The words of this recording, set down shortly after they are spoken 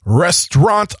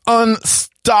Restaurant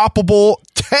Unstoppable,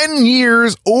 10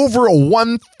 years, over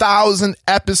 1,000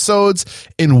 episodes,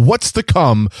 and what's to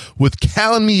come with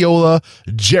Callan Miola,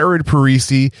 Jared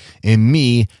Parisi, and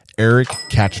me, Eric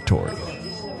Cacciatore.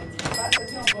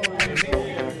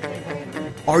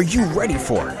 Are you ready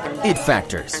for it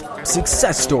factors,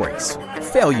 success stories,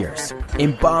 failures,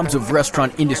 and bombs of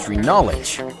restaurant industry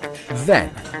knowledge?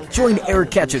 Then, join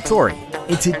Eric Cacciatore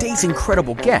and today's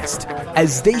incredible guest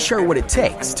as they share what it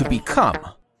takes to become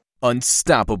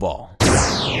unstoppable.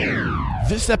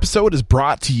 This episode is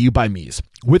brought to you by Mies.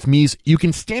 With Mies, you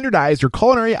can standardize your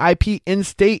culinary IP and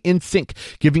stay in sync,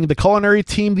 giving the culinary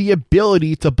team the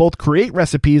ability to both create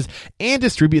recipes and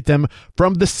distribute them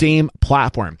from the same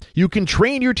platform. You can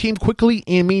train your team quickly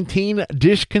and maintain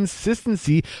dish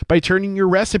consistency by turning your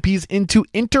recipes into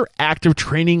interactive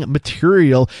training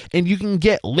material, and you can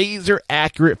get laser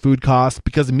accurate food costs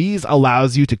because Mies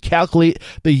allows you to calculate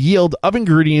the yield of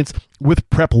ingredients with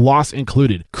prep loss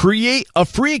included. Create a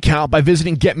free account by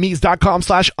visiting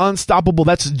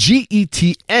getmees.com/unstoppable. That's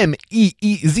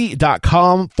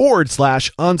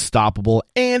GETMEEZ.com/unstoppable.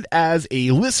 And as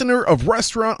a listener of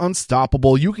Restaurant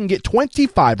Unstoppable, you can get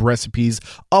 25 recipes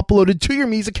uploaded to your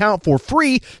Mies account for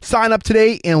free. Sign up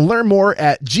today and learn more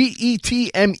at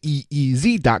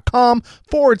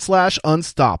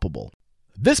GETMEEZ.com/unstoppable.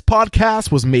 This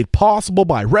podcast was made possible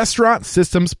by Restaurant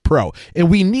Systems Pro, and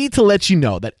we need to let you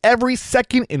know that every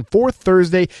second and fourth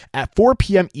Thursday at 4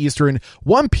 p.m. Eastern,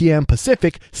 1 p.m.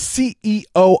 Pacific,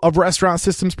 CEO of Restaurant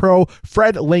Systems Pro,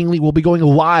 Fred Langley, will be going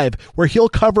live, where he'll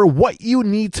cover what you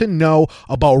need to know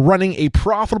about running a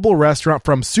profitable restaurant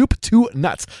from soup to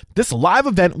nuts. This live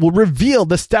event will reveal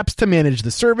the steps to manage the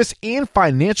service and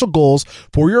financial goals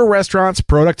for your restaurant's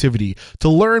productivity. To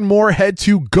learn more, head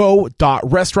to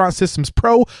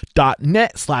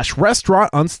go.restaurantsystemspro.net/restaurant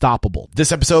unstoppable.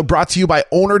 This episode brought to you by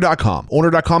Owner.com.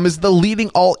 Owner.com is the leading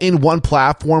all-in-one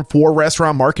platform for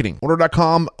restaurant marketing.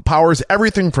 Owner.com powers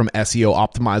everything from SEO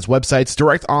optimized websites,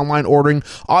 direct online ordering,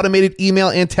 automated email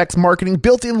and text marketing,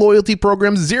 built-in loyalty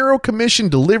programs, zero commission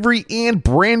delivery, and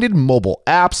branded mobile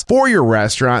apps for your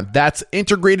restaurant that's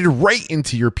integrated right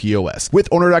into your POS. With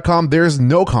Owner.com, there's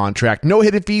no contract, no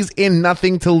hidden fees, and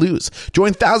nothing to lose.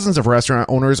 Join thousands of restaurant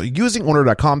owners using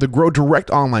Owner.com to grow direct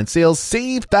online sales,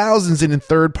 save thousands in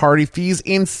third-party fees,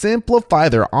 and simplify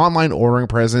their online ordering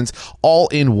presence all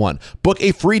in one. Book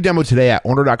a free demo today at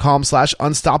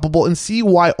owner.com/unstoppable and see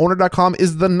why Owner.com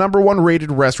is the #1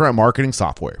 rated restaurant marketing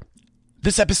software.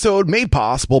 This episode made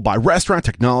possible by Restaurant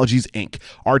Technologies, Inc.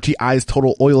 RTI's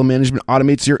Total Oil Management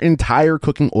automates your entire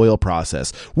cooking oil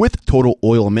process. With Total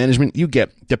Oil Management, you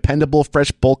get dependable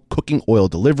fresh bulk cooking oil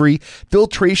delivery,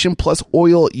 filtration plus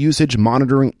oil usage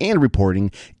monitoring and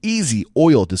reporting, easy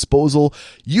oil disposal,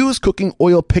 use cooking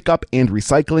oil pickup and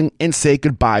recycling, and say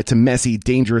goodbye to messy,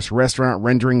 dangerous restaurant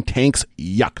rendering tanks.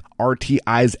 Yuck.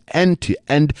 RTI's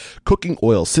end-to-end cooking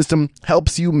oil system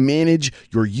helps you manage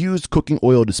your used cooking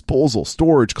oil disposal,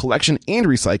 storage, collection, and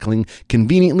recycling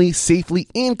conveniently, safely,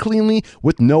 and cleanly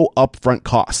with no upfront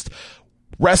cost.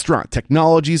 Restaurant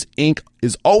Technologies, Inc.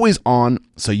 is always on,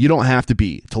 so you don't have to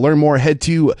be. To learn more, head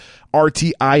to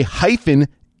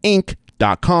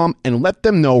RTI-Inc.com and let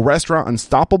them know Restaurant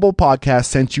Unstoppable Podcast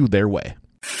sent you their way.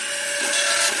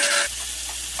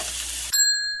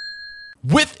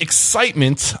 With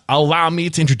excitement, allow me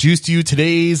to introduce to you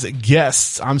today's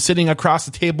guests. I'm sitting across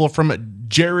the table from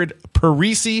Jared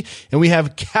Parisi, and we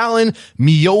have Callan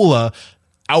Miola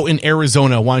out in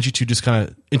Arizona. Why don't you two just kind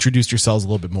of introduce yourselves a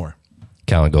little bit more?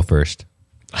 Callan, go first.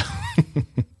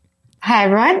 Hi,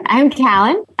 everyone. I'm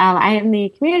Callan. I am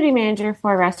the community manager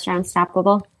for Restaurant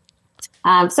Unstoppable.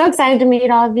 I'm so excited to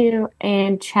meet all of you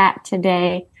and chat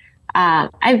today.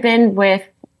 I've been with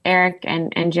Eric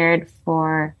and Jared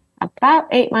for about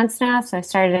 8 months now. So I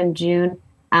started in June,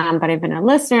 but I've been a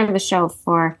listener of the show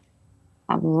for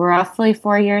roughly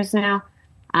 4 years now.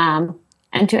 And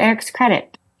to Eric's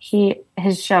credit,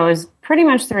 his show is pretty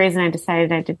much the reason I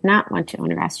decided I did not want to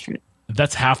own a restaurant.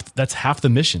 That's half the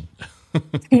mission.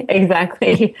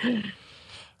 Exactly.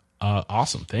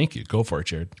 Awesome. Thank you. Go for it,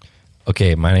 Jared.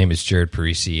 Okay, my name is Jared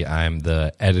Parisi. I'm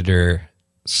the editor.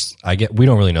 We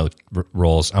don't really know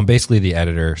roles. I'm basically the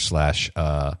editor /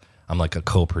 I'm like a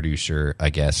co-producer,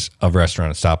 I guess, of Restaurant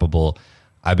Unstoppable.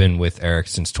 I've been with Eric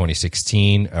since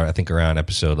 2016, or I think around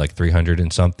episode like 300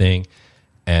 and something.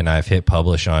 And I've hit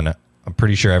publish on, I'm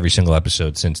pretty sure, every single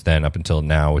episode since then up until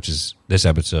now, which is, this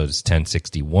episode is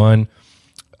 1061.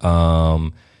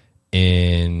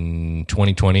 In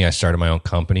 2020, I started my own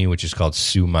company, which is called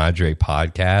Su Madre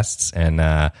Podcasts. And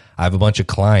I have a bunch of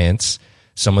clients.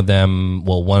 Some of them,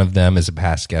 well, one of them is a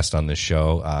past guest on this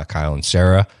show, Kyle and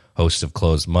Sarah. host of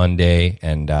Closed Monday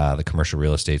and the Commercial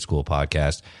Real Estate School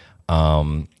podcast.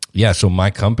 So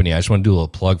my company, I just want to do a little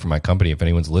plug for my company. If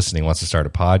anyone's listening, wants to start a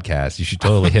podcast, you should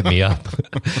totally hit me up.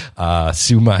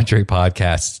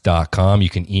 SuMadrePodcasts.com. You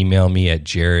can email me at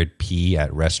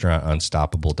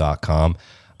jaredp@restaurantunstoppable.com.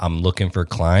 I'm looking for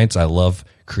clients. I love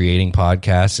creating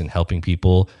podcasts and helping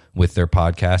people with their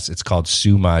podcasts. It's called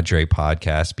Su Madre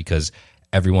Podcast because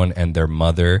everyone and their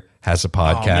mother has a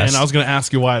podcast. Oh, man, I was going to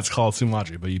ask you why it's called Su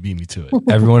Madre, but you beat me to it.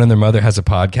 Everyone and their mother has a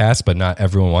podcast, but not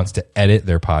everyone wants to edit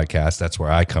their podcast. That's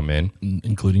where I come in.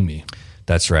 Including me.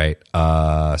 That's right.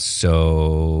 But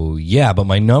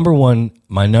my number one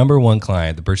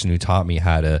client, the person who taught me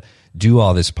how to do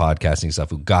all this podcasting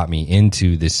stuff, who got me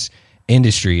into this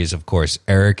industry, is of course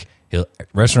Eric.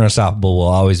 Restaurant Unstoppable will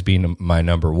always be my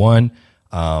number one.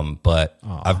 But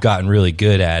I've gotten really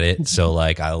good at it. So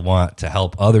I want to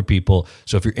help other people.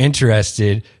 So if you're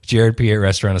interested,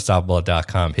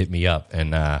 jaredp@restaurantunstoppable.com, hit me up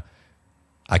and, I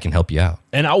can help you out.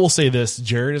 And I will say this,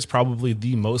 Jared is probably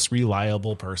the most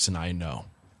reliable person I know.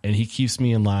 And he keeps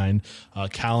me in line.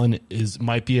 Callan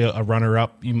might be a runner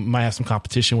up. You might have some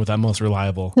competition with that most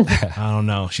reliable. I don't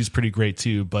know. She's pretty great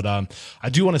too. But, I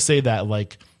do want to say that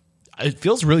it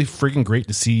feels really freaking great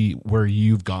to see where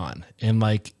you've gone. And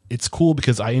it's cool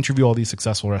because I interview all these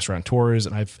successful restaurateurs,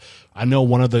 and I know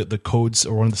one of the codes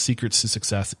or one of the secrets to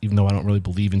success, even though I don't really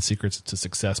believe in secrets to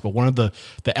success, but one of the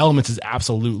elements is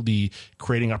absolutely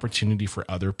creating opportunity for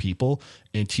other people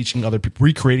and teaching other people,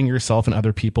 recreating yourself and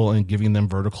other people and giving them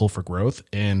vertical for growth.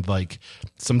 And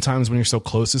sometimes when you're so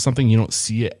close to something, you don't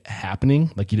see it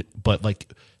happening, but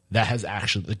that has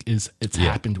actually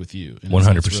happened with you.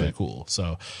 100%. It's really cool.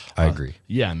 So I agree.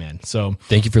 Yeah, man. So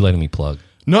thank you for letting me plug.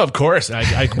 No, of course.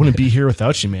 I wouldn't be here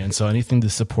without you, man. So anything to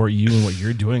support you and what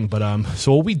you're doing. But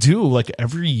so what we do,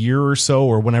 every year or so,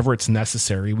 or whenever it's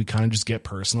necessary, we kind of just get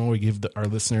personal. We give our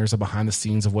listeners a behind the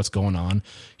scenes of what's going on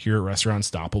here at Restaurant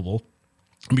Unstoppable.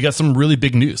 We got some really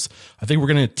big news. I think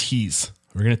we're going to tease.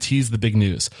 We're going to tease the big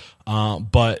news.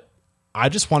 But I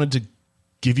just wanted to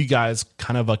give you guys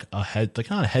kind of not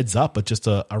a heads up, but just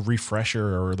a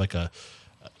refresher or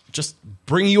just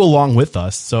bring you along with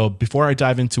us. So before I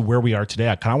dive into where we are today,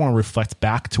 I kind of want to reflect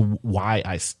back to why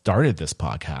I started this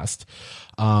podcast.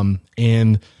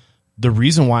 And the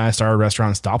reason why I started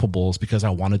Restaurant Unstoppable is because I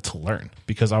wanted to learn,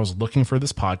 because I was looking for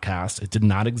this podcast. It did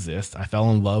not exist. I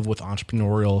fell in love with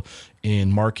entrepreneurial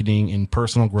and marketing and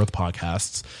personal growth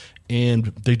podcasts, and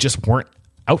they just weren't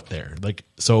out there.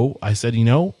 So I said,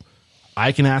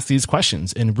 I can ask these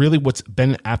questions. And really what's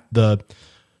been at the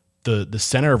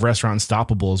center of Restaurant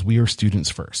Unstoppable is we are students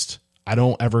first. I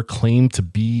don't ever claim to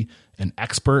be an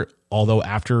expert, although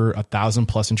after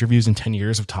 1,000+ interviews and 10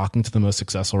 years of talking to the most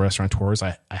successful restaurateurs,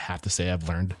 I have to say I've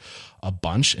learned a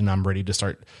bunch, and I'm ready to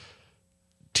start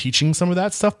teaching some of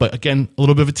that stuff. But again, a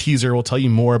little bit of a teaser. We'll tell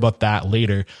you more about that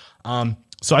later.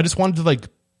 So I just wanted to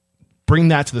bring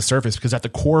that to the surface, because at the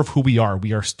core of who we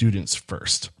are students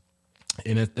first.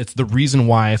 And it's the reason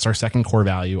why it's our second core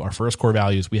value. Our first core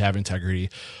value is we have integrity.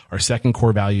 Our second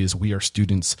core value is we are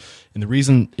students. And the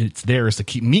reason it's there is to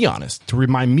keep me honest, to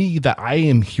remind me that I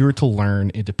am here to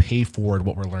learn and to pay forward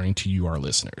what we're learning to you, our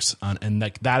listeners. And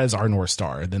that is our North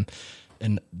Star.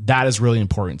 And that is really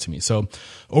important to me. So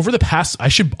over the past, I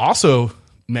should also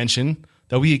mention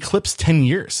that we eclipsed 10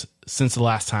 years since the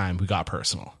last time we got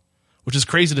personal, which is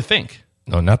crazy to think.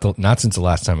 No, not since the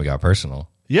last time we got personal.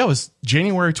 Yeah, it was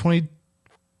January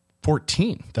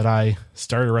 2014 that I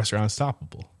started Restaurant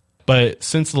Unstoppable. But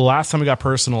since the last time we got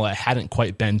personal, it hadn't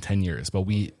quite been 10 years, but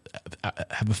we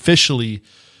have officially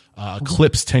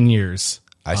eclipsed 10 years.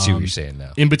 I see what you're saying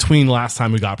now. In between last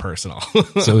time we got personal.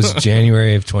 So it was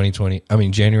January of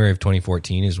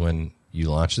 2014 is when you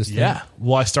launched this thing? Yeah.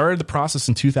 Well, I started the process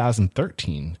in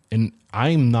 2013, and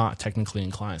I'm not technically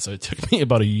inclined. So it took me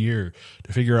about a year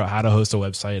to figure out how to host a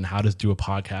website and how to do a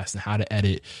podcast and how to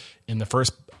edit. And the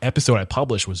first episode I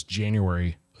published was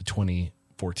January of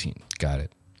 2014. Got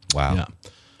it. Wow. Yeah.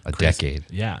 A decade.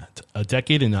 Yeah. A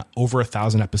decade and over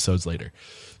 1,000 episodes later.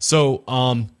 So,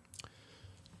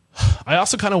 I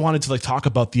also kind of wanted to talk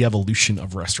about the evolution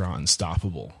of Restaurant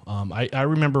Unstoppable. I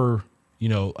remember,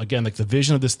 again, the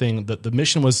vision of this thing, the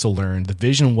mission was to learn. The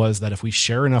vision was that if we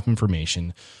share enough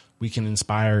information, we can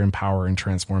inspire, empower, and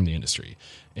transform the industry.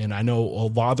 And I know a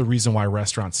lot of the reason why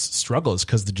restaurants struggle is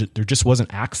because there just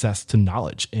wasn't access to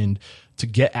knowledge. And to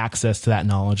get access to that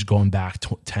knowledge going back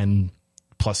 10+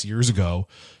 plus years ago,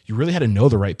 you really had to know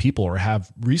the right people or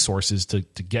have resources to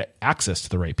get access to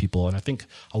the right people. And I think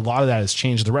a lot of that has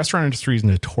changed. The restaurant industry is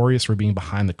notorious for being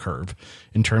behind the curve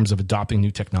in terms of adopting new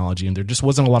technology. And there just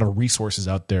wasn't a lot of resources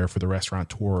out there for the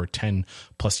restaurateur 10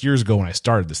 plus years ago when I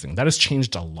started this thing. That has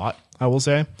changed a lot, I will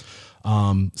say,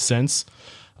 since.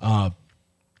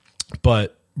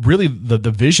 But really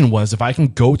the vision was, if I can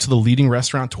go to the leading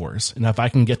restaurateurs and if I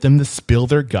can get them to spill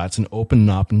their guts and open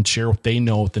up and share what they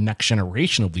know with the next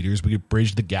generation of leaders, we could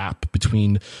bridge the gap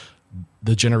between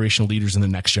the generation of leaders and the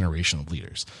next generation of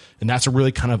leaders. And that's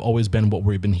really kind of always been what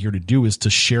we've been here to do, is to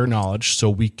share knowledge so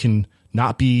we can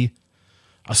not be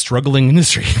a struggling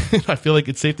industry. I feel like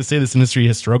it's safe to say this industry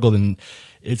has struggled, and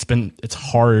it's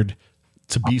hard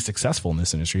to be successful in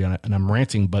this industry. And I'm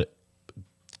ranting, but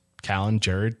Callan,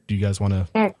 Jared, do you guys want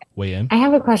to weigh in? I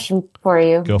have a question for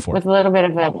you. Go for it. With a little bit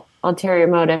of an ulterior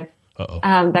motive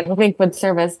that I think would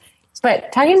serve us.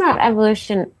 But talking about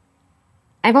evolution,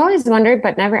 I've always wondered,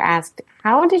 but never asked,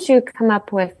 how did you come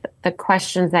up with the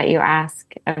questions that you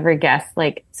ask every guest,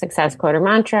 like success quote or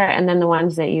mantra, and then the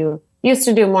ones that you used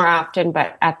to do more often,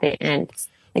 but at the end?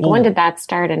 Like, when did that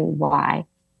start and why?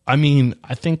 I mean,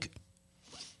 I think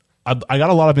I got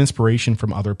a lot of inspiration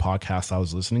from other podcasts I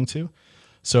was listening to.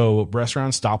 So Restaurant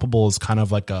Unstoppable is kind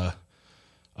of like a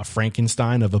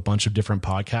Frankenstein of a bunch of different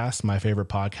podcasts, my favorite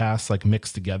podcasts, like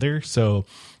mixed together. So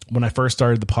when I first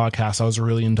started the podcast, I was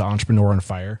really into Entrepreneur on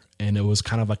Fire, and it was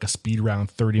kind of like a speed round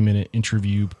 30-minute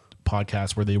interview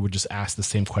podcast where they would just ask the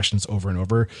same questions over and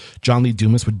over. John Lee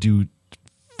Dumas would do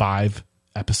 5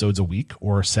 episodes a week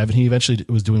or 7. He eventually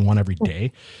was doing one every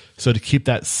day. So to keep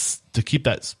that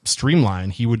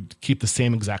streamlined, he would keep the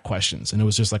same exact questions, and it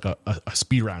was just like a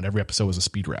speed round. Every episode was a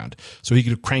speed round, so he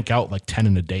could crank out like 10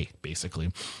 in a day, basically.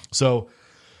 So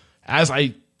as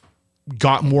I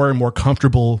got more and more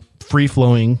comfortable free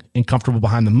flowing and comfortable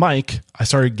behind the mic, I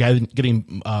started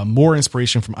getting more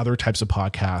inspiration from other types of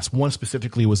podcasts. One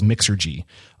specifically was Mixergy,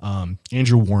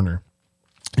 Andrew Warner.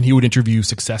 And he would interview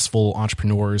successful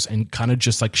entrepreneurs and kind of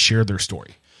just like share their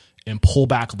story and pull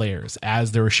back layers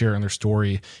as they were sharing their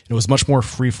story. It was much more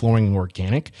free flowing and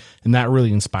organic. And that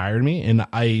really inspired me. And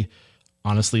I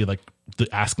honestly, like,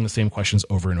 asking the same questions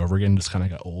over and over again just kind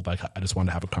of got old. Like, I just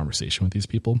wanted to have a conversation with these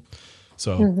people.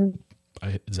 So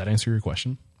does that answer your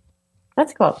question?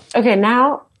 That's cool. Okay.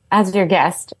 Now, as your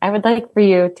guest, I would like for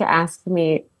you to ask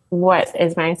me, what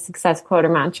is my success quote or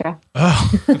mantra?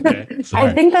 Oh, okay.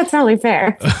 I think that's only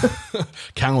fair.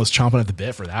 Callan was chomping at the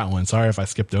bit for that one. Sorry if I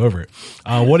skipped over it.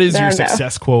 What is your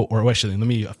success quote? Or actually, let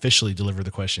me officially deliver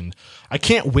the question. I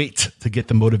can't wait to get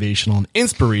the motivational and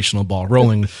inspirational ball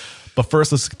rolling. But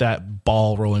first, let's get that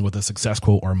ball rolling with a success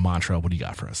quote or mantra. What do you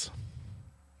got for us?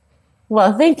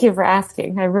 Well, thank you for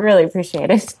asking. I really appreciate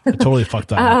it. I totally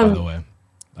fucked up, by the way.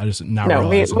 I just now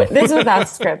realized. This was off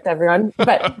script, everyone.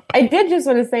 But I did just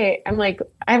want to say,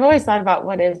 I've always thought about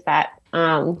what is that.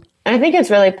 And I think it's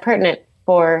really pertinent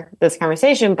for this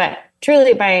conversation. But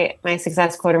truly, my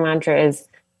success quote or mantra is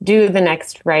do the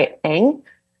next right thing.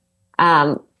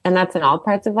 And that's in all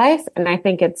parts of life. And I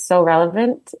think it's so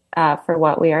relevant for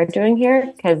what we are doing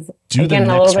here. Because, again,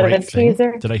 a little bit of a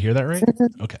teaser. Did I hear that right?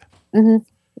 Mm-hmm. Okay. Mm-hmm.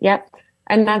 Yep.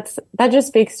 And that just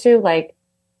speaks to, like,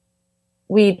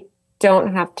 we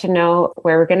don't have to know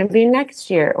where we're going to be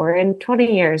next year or in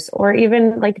 20 years or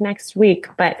even like next week.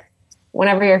 But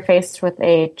whenever you're faced with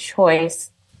a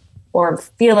choice or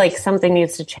feel like something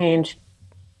needs to change,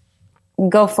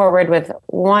 go forward with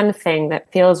one thing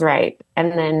that feels right.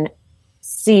 And then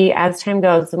see, as time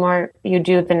goes, the more you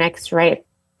do the next right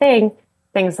thing,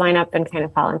 things line up and kind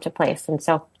of fall into place. And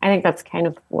so I think that's kind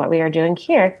of what we are doing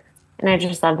here. And I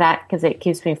just love that because it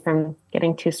keeps me from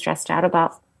getting too stressed out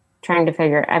about trying to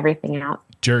figure everything out.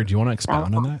 Jared, do you want to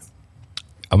expound on that?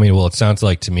 I mean, well, it sounds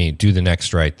like to me, do the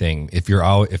next right thing. If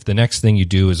the next thing you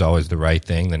do is always the right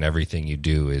thing, then everything you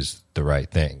do is the right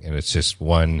thing. And it's just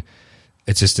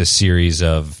a series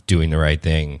of doing the right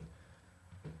thing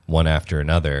one after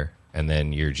another. And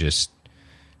then you're just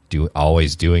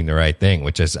always doing the right thing,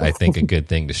 which is, I think, a good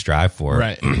thing to strive for.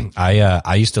 Right.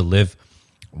 I used to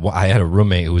I had a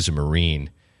roommate who was a Marine.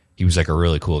 He was like a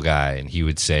really cool guy, and he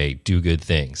would say, do good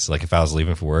things. Like if I was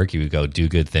leaving for work, he would go, do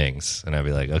good things. And I'd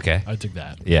be like, okay. I dig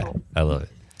that. Yeah, I love it.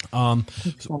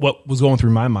 So what was going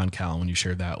through my mind, Callan, when you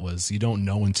shared that was you don't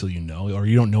know until you know, or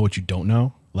you don't know what you don't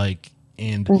know. Like,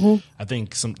 and I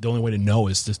think the only way to know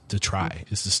is to try,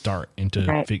 is to start and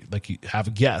to you have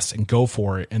a guess and go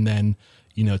for it. And then,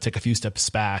 take a few steps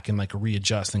back and like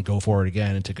readjust and go forward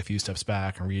again and take a few steps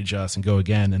back and readjust and go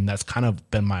again. And that's kind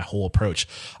of been my whole approach.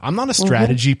 I'm not a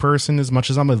strategy person as much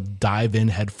as I'm a dive in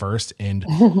head first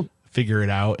and figure it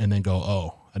out and then go,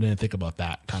 oh, I didn't think about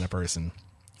that kind of person.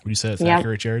 Would you say that's Yep.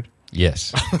 accurate, Jared?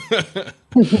 Yes.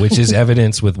 Which is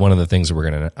evidence with one of the things that we're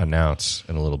going to announce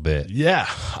in a little bit. Yeah.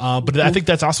 But I think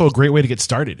that's also a great way to get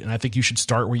started. And I think you should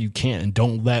start where you can and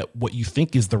don't let what you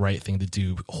think is the right thing to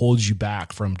do hold you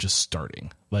back from just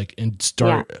starting. And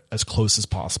start as close as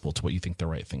possible to what you think the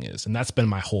right thing is. And that's been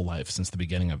my whole life since the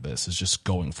beginning of this, is just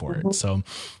going for it. So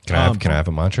Can I have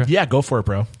a mantra? yeah, go for it,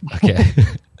 bro. Okay.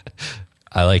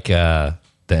 I like the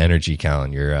energy,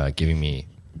 Callan. You're giving me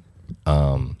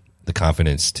the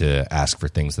confidence to ask for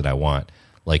things that I want,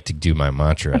 like to do my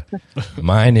mantra.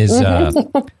 Mine is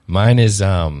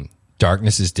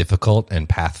darkness is difficult and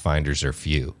pathfinders are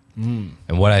few.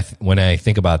 And when I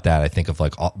think about that, I think of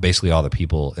basically all the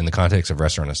people in the context of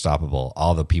Restaurant Unstoppable,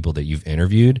 all the people that you've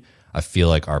interviewed, I feel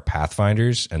like are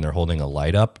pathfinders, and they're holding a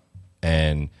light up,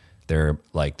 and they're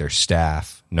like their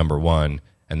staff, number one,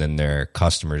 and then their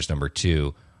customers, number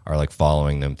two, are like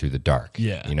following them through the dark.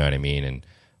 Yeah. You know what I mean? And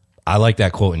I like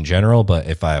that quote in general, but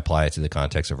if I apply it to the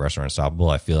context of Restaurant Unstoppable,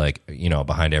 I feel like,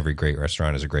 behind every great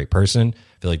restaurant is a great person.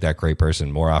 I feel like that great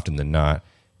person, more often than not,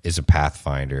 is a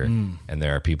pathfinder, and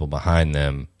there are people behind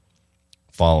them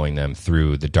following them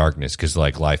through the darkness, because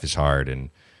life is hard,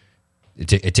 and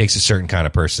it takes a certain kind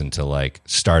of person to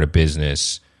start a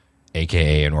business,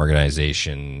 aka an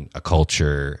organization, a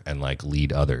culture, and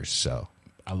lead others. So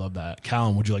I love that.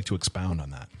 Callum, would you like to expound on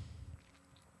that?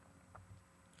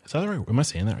 Is that right? Am I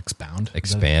saying that? Expound?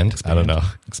 Expand? I don't know.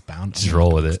 Expound? Just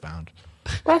roll with it. Expound.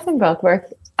 I think both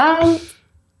work.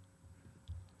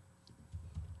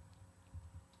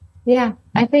 Yeah,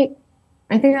 I think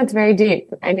that's very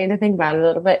deep. I need to think about it a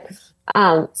little bit.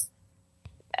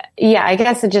 Yeah, I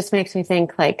guess it just makes me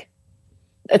think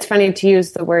it's funny to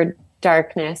use the word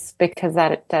darkness, because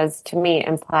that it does to me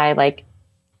imply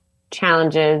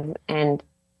challenges, and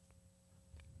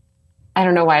I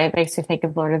don't know why it makes me think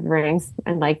of Lord of the Rings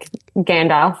and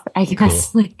Gandalf, I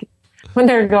guess, when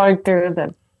they're going through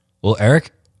the. Well, Eric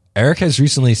has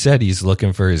recently said he's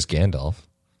looking for his Gandalf.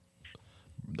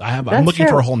 I'm looking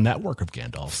for a whole network of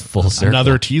Gandalfs. Full circle.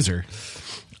 Another teaser.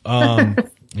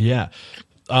 Yeah.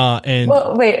 And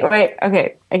well, wait.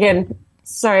 Okay. Again,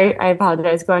 sorry, I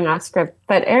apologize going off script.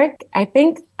 But Eric, I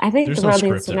think the world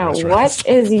needs to know, what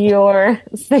is your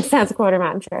success quote or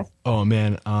mantra? Oh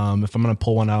man, if I'm gonna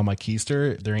pull one out of my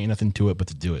keister, there ain't nothing to it but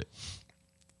to do it.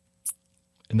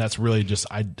 And that's really just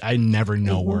I never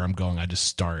know where I'm going. I just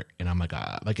start, and I'm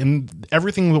and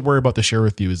everything that we're about to share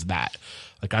with you is that.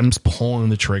 I'm just pulling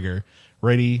the trigger,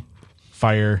 ready,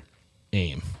 fire,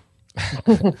 aim.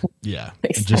 Yeah,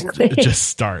 Exactly. just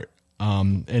start.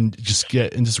 And just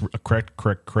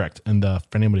correct. And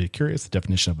for anybody curious, the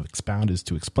definition of expound is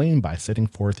to explain by setting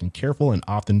forth in careful and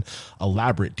often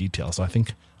elaborate detail. So I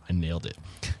think I nailed it.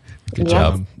 Good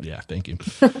job. Yeah, thank you.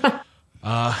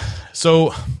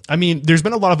 So, there's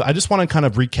been a lot of, I just want to kind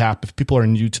of recap. If people are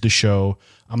new to the show,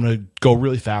 I'm going to go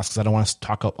really fast because I don't want to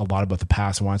talk a lot about the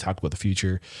past. I want to talk about the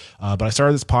future. But I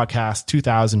started this podcast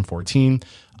 2014.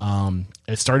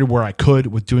 It started where I could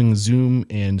with doing Zoom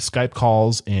and Skype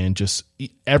calls, and just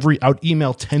I would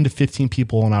email 10 to 15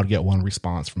 people, and I would get one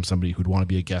response from somebody who'd want to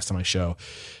be a guest on my show.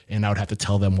 And I would have to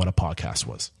tell them what a podcast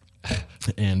was.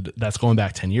 And that's going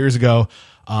back 10 years ago.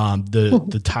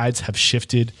 The tides have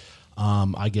shifted.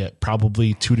 I get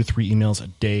probably 2 to 3 emails a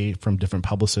day from different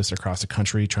publicists across the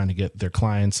country trying to get their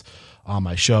clients on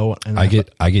my show. And I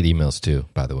get emails too,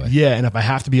 by the way. Yeah, and if I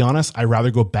have to be honest, I'd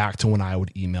rather go back to when I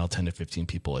would email 10 to 15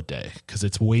 people a day, because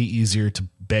it's way easier to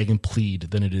beg and plead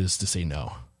than it is to say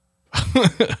no.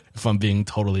 If I'm being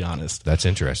totally honest. That's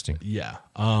interesting. Yeah.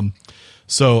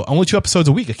 So only 2 episodes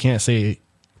a week. I can't say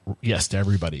yes to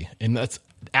everybody. And that's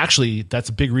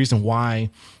a big reason why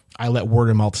I let word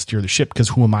of mouth steer the ship, because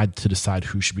who am I to decide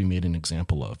who should be made an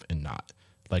example of and not?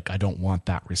 I don't want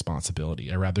that responsibility.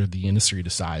 I'd rather the industry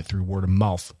decide through word of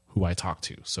mouth who I talk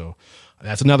to. So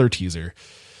that's another teaser.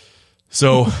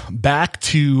 So back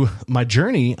to my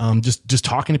journey, just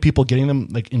talking to people, getting them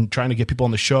and trying to get people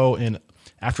on the show. And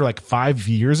after 5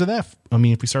 years of that,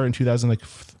 if we started in 2000,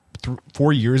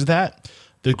 4 years of that,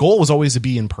 the goal was always to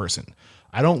be in person.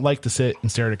 I don't like to sit and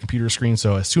stare at a computer screen.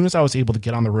 So as soon as I was able to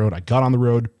get on the road, I got on the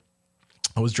road.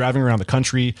 I was driving around the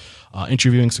country,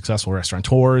 interviewing successful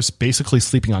restaurateurs, basically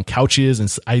sleeping on couches. And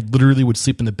I literally would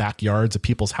sleep in the backyards of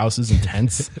people's houses and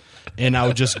tents. And I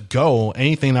would just go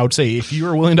anything. And I would say, if you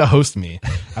are willing to host me,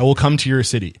 I will come to your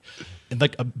city. And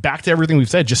back to everything we've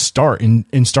said, just start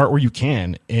and start where you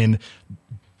can. And,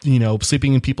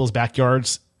 sleeping in people's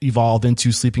backyards evolved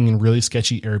into sleeping in really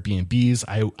sketchy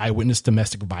Airbnbs. I witnessed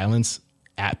domestic violence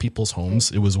at people's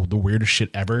homes. It was the weirdest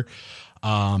shit ever.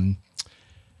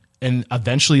 And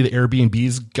eventually the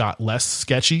Airbnbs got less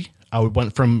sketchy. I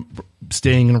went from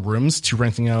staying in rooms to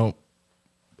renting out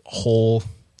whole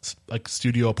like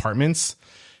studio apartments.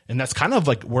 And that's kind of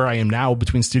like where I am now,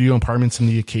 between studio apartments and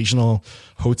the occasional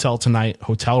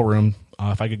hotel room,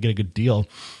 if I could get a good deal.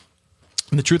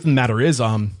 And the truth of the matter is,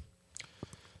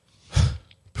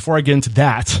 before I get into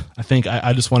that, I think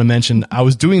I just want to mention I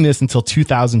was doing this until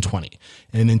 2020.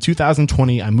 And in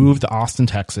 2020, I moved to Austin,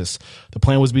 Texas. The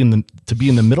plan was to be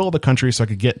in the middle of the country so I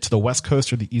could get to the West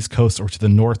Coast or the East Coast or to the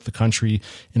north of the country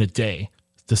in a day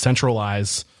to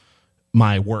centralize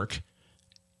my work.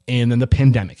 And then the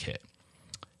pandemic hit.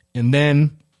 And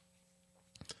then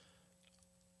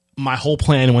my whole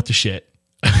plan went to shit.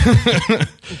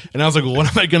 And I was like, well, what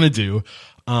am I going to do?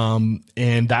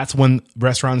 And that's when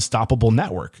Restaurant Unstoppable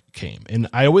Network came. And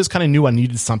I always kind of knew I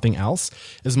needed something else,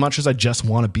 as much as I just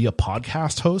want to be a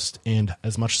podcast host and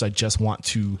as much as I just want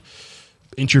to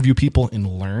interview people and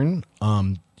learn.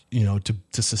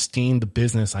 To sustain the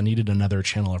business, I needed another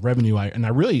channel of revenue.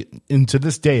 And to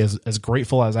this day, as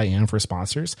grateful as I am for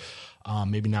sponsors,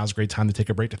 maybe now's a great time to take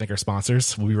a break to thank our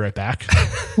sponsors. We'll be right back.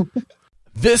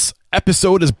 This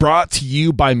episode is brought to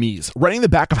you by Mies. Running the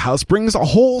back of house brings a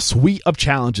whole suite of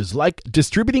challenges, like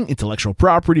distributing intellectual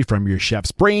property from your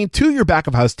chef's brain to your back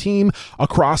of house team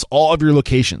across all of your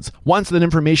locations. Once that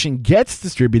information gets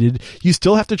distributed, you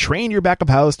still have to train your back of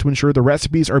house to ensure the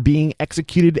recipes are being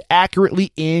executed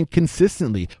accurately and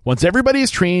consistently. Once everybody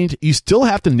is trained, you still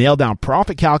have to nail down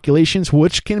profit calculations,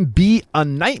 which can be a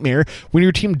nightmare when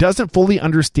your team doesn't fully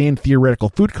understand theoretical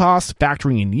food costs,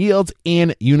 factoring in yields,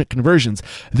 and unit conversions.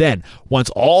 Then, once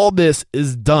all this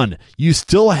is done, you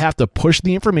still have to push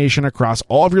the information across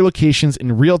all of your locations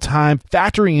in real time,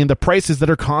 factoring in the prices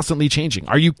that are constantly changing.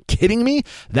 Are you kidding me?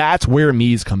 That's where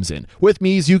Mies comes in. With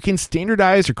Mies, you can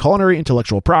standardize your culinary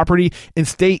intellectual property and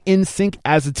stay in sync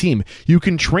as a team. You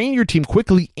can train your team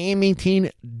quickly and maintain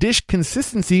dish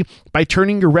consistency by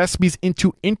turning your recipes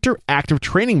into interactive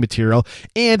training material,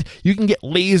 and you can get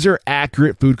laser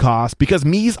accurate food costs because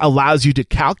Mies allows you to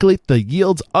calculate the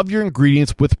yields of your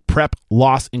ingredients with prep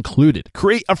loss included.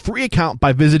 Create a free account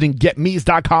by visiting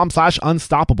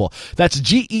getmees.com/unstoppable. That's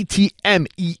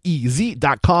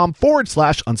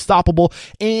GETMEEZ.com/unstoppable.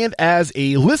 And as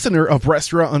a listener of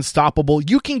Restaurant Unstoppable,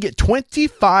 you can get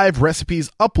 25 recipes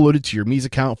uploaded to your Mies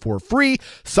account for free.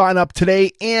 Sign up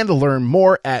today and learn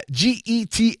more at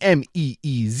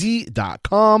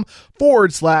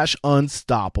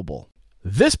GETMEEZ.com/unstoppable.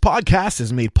 This podcast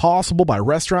is made possible by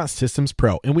Restaurant Systems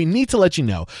Pro, and we need to let you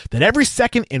know that every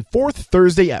second and fourth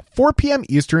Thursday at 4 p.m.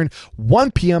 Eastern, 1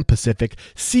 p.m. Pacific,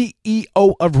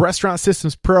 CEO of Restaurant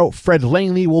Systems Pro, Fred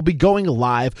Langley, will be going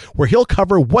live, where he'll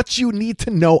cover what you need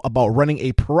to know about running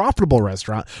a profitable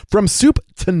restaurant from soup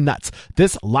to nuts.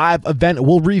 This live event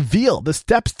will reveal the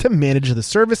steps to manage the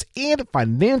service and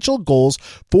financial goals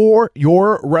for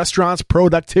your restaurant's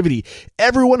productivity.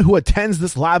 Everyone who attends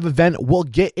this live event will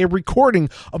get a recording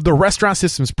of the Restaurant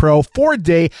Systems Pro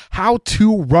 4-day How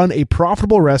to Run a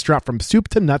Profitable Restaurant from Soup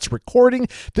to Nuts recording.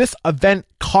 This event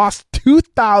costs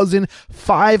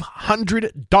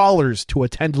 $2,500 to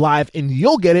attend live, and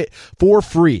you'll get it for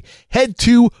free. Head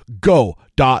to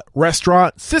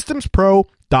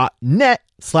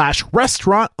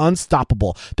go.restaurantsystemspro.net/restaurant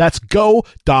unstoppable. That's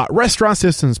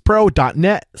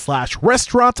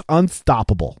go.restaurantsystemspro.net/restaurant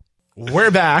unstoppable.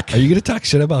 We're back. Are you going to talk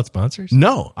shit about sponsors?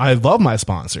 No, I love my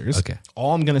sponsors. Okay.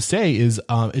 All I'm going to say is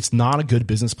it's not a good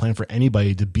business plan for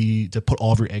anybody to put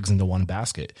all of your eggs into one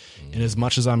basket. And as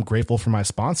much as I'm grateful for my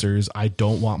sponsors, I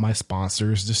don't want my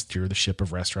sponsors to steer the ship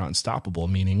of Restaurant Unstoppable,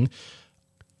 meaning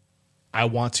I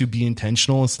want to be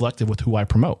intentional and selective with who I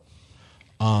promote.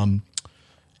 And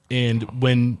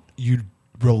when you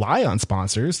rely on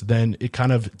sponsors, then it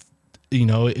kind of,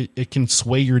 it can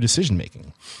sway your decision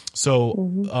making.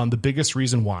 So the biggest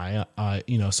reason why,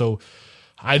 so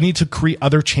I need to create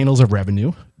other channels of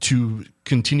revenue to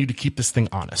continue to keep this thing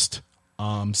honest.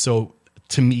 So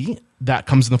to me, that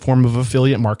comes in the form of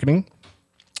affiliate marketing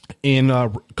and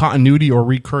continuity or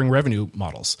recurring revenue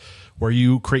models, where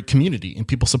you create community and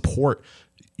people support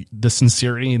the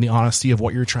sincerity and the honesty of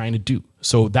what you're trying to do.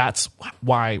 So that's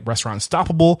why Restaurant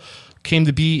Unstoppable came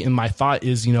to be. And my thought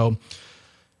is, and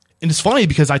it's funny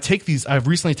because I've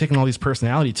recently taken all these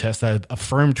personality tests that have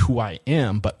affirmed who I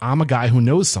am, but I'm a guy who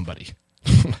knows somebody.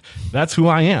 That's who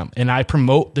I am. And I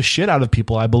promote the shit out of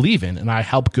people I believe in, and I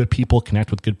help good people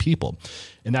connect with good people.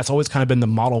 And that's always kind of been the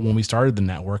model when we started the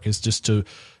network, is just to,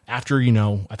 after,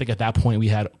 I think at that point we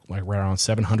had like right around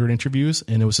 700 interviews,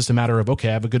 and it was just a matter of, okay,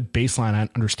 I have a good baseline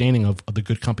understanding of the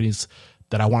good companies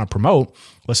that I want to promote.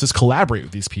 Let's just collaborate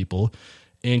with these people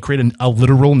and create a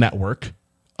literal network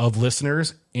of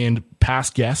listeners and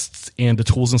past guests and the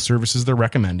tools and services they're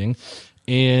recommending.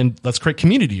 and let's create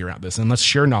community around this, and let's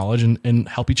share knowledge and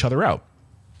help each other out.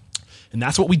 And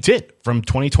that's what we did from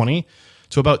 2020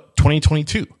 to about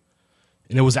 2022.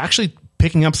 And it was actually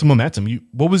picking up some momentum.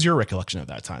 What was your recollection of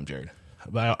that time, Jared?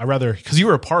 I rather, because you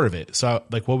were a part of it. So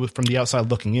like, what was from the outside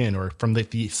looking in, or from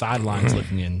the sidelines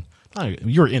looking in?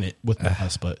 You were in it with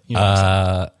us, but you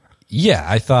know. Yeah,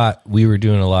 I thought we were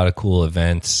doing a lot of cool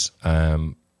events.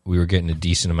 We were getting a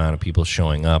decent amount of people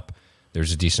showing up.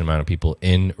 There's a decent amount of people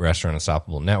in Restaurant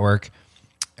Unstoppable Network.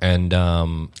 And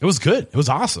it was good. It was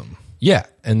awesome. Yeah,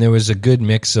 and there was a good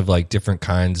mix of like different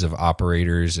kinds of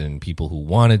operators and people who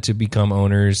wanted to become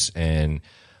owners and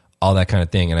all that kind of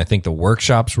thing. And I think the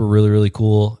workshops were really, really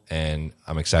cool, and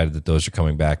I'm excited that those are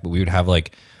coming back. But we would have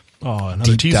like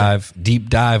deep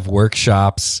dive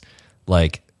workshops,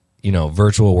 like, you know,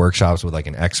 virtual workshops with like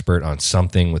an expert on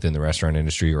something within the restaurant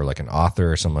industry, or like an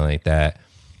author or something like that.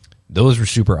 Those were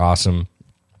super awesome.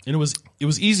 And it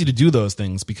was easy to do those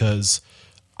things because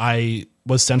I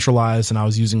was centralized and I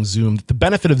was using Zoom. The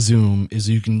benefit of Zoom is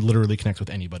you can literally connect with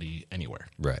anybody anywhere.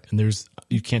 Right. And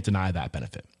you can't deny that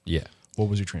benefit. Yeah. What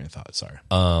was your train of thought? Sorry.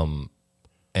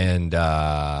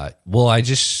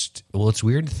 It's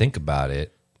weird to think about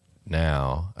it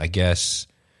now. I guess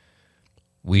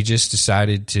we just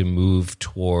decided to move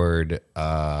toward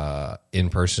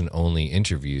in-person only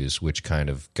interviews, which kind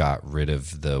of got rid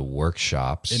of the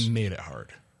workshops. It made it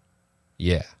hard.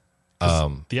 Yeah.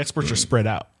 The experts are spread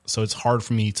out, so it's hard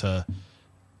for me to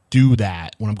do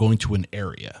that when I'm going to an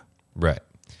area. Right.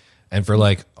 And for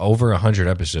like over 100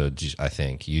 episodes, I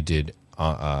think you did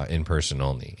in-person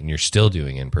only, and you're still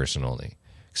doing in-person only,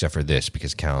 except for this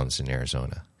because Callan's in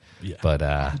Arizona. Yeah. But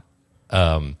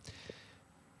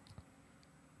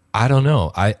I don't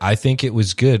know. I think it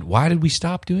was good. Why did we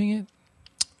stop doing it?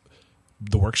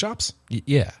 The workshops?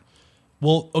 Yeah.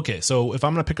 Well, okay, so if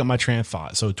I'm going to pick up my train of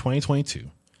thought, so 2022,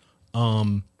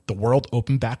 the world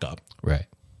opened back up. Right.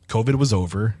 COVID was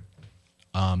over,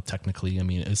 technically. I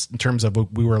mean, in terms of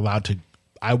we were allowed to,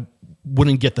 I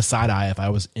wouldn't get the side eye if I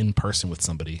was in person with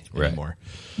somebody anymore.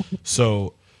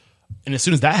 So, and as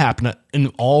soon as that happened, in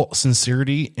all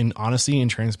sincerity and honesty and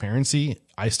transparency,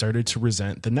 I started to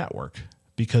resent the network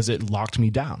because it locked me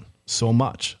down so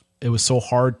much. It was so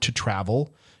hard to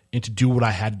travel and to do what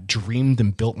I had dreamed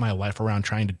and built my life around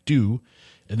trying to do.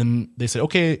 And then they said,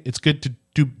 okay, it's good to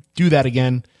do that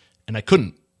again. And I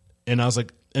couldn't. And I was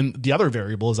like, and the other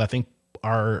variable is I think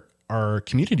our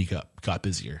community got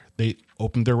busier. They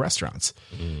opened their restaurants.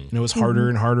 And it was harder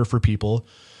and harder for people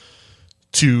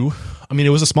to, I mean, it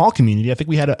was a small community. I think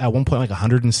we had at one point like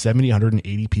 170,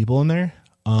 180 people in there.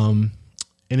 And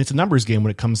it's a numbers game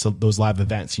when it comes to those live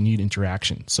events. You need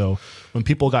interaction. So when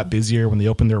people got busier, when they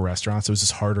opened their restaurants, it was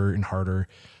just harder and harder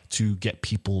to get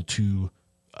people to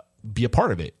be a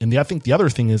part of it. And I think the other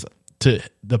thing is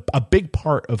a big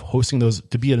part of hosting those,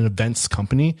 to be an events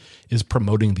company, is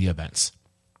promoting the events,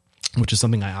 which is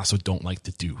something I also don't like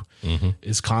to do,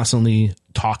 is constantly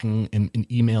talking and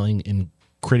emailing and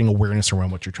creating awareness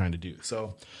around what you're trying to do.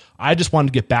 So I just wanted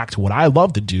to get back to what I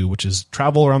love to do, which is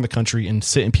travel around the country and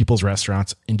sit in people's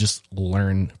restaurants and just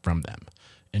learn from them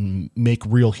and make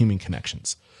real human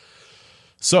connections.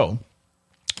 So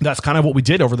that's kind of what we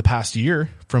did over the past year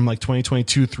from like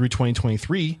 2022 through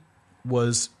 2023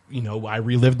 was, you know, I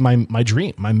relived my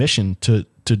dream, my mission to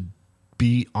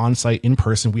be on site in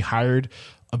person. We hired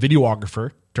a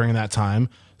videographer during that time.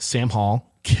 Sam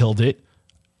Hall killed it.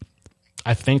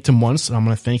 I thanked him once, and I'm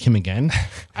going to thank him again.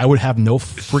 I would have no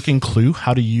freaking clue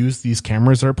how to use these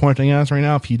cameras that are pointing at us right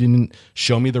now if he didn't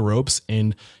show me the ropes.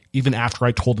 And even after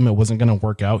I told him it wasn't going to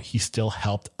work out, he still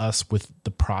helped us with the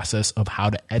process of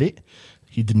how to edit.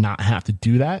 He did not have to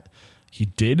do that. He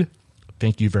did.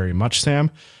 Thank you very much, Sam.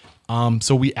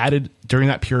 So we added during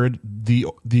that period the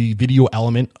video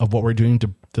element of what we're doing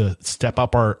to step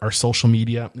up our social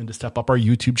media and to step up our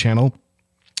YouTube channel.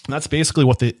 And that's basically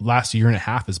what the last year and a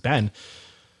half has been,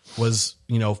 was,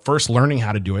 you know, first learning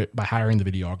how to do it by hiring the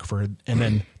videographer. And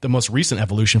then the most recent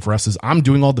evolution for us is I'm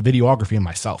doing all the videography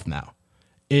myself now.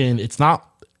 And it's not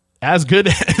as good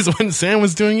as when Sam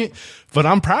was doing it, but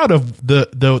I'm proud of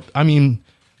I mean,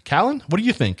 Callan, what do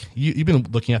you think? You've been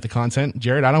looking at the content.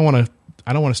 Jared, I don't want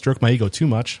to stroke my ego too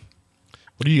much.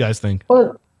 What do you guys think?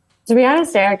 Well, to be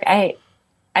honest, Eric, I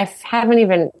haven't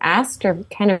even asked or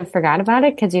kind of forgot about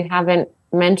it because you haven't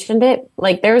mentioned it.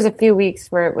 Like there was a few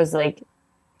weeks where it was like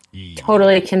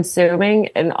totally consuming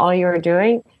and all you were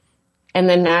doing. And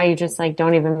then now you just like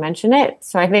don't even mention it.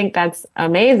 So I think that's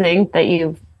amazing that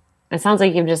it sounds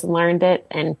like you've just learned it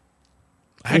and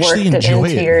I actually enjoy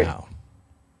it now.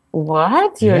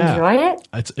 What? You enjoy it?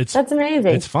 It's that's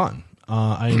amazing. It's fun.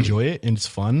 I enjoy it and it's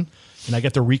fun. and I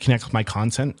get to reconnect with my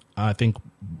content. I think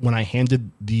when I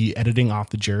handed the editing off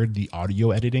to Jared, the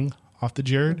audio editing off to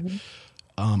Jared,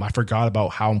 I forgot about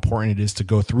how important it is to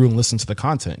go through and listen to the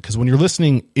content. Because when you're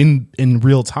listening in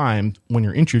real time, when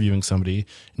you're interviewing somebody,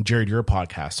 and Jared, you're a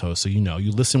podcast host, so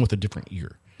you listen with a different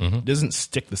ear. It doesn't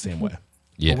stick the same way.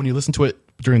 Yeah. But when you listen to it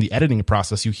during the editing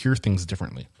process, you hear things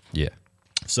differently. Yeah.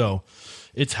 So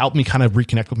it's helped me kind of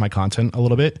reconnect with my content a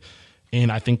little bit.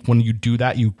 And I think when you do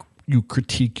that, you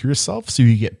critique yourself so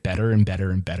you get better and better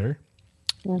and better.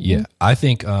 Yeah. I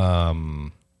think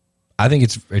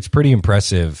it's pretty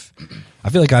impressive. I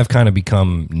feel like I've kind of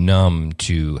become numb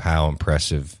to how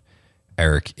impressive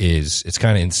Eric is. It's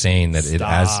kind of insane that it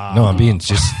has. No, I'm being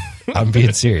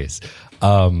serious.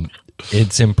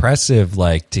 It's impressive,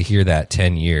 like, to hear that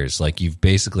 10 years. Like, you've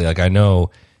basically, like, I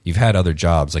know you've had other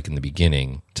jobs, like, in the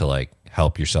beginning to, like,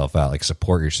 help yourself out, like,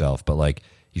 support yourself. But, like,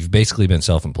 you've basically been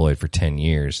self-employed for 10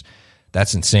 years.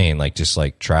 That's insane. Like, just,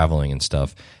 like, traveling and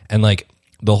stuff. And, like,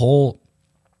 the whole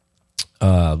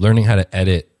learning how to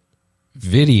edit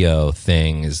video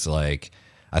thing is, like,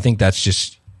 I think that's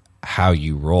just how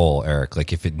you roll, Eric.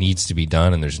 Like, if it needs to be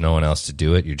done and there's no one else to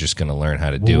do it, you're just going to learn how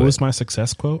to do it. What was my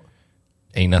success quote?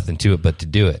 Ain't nothing to it but to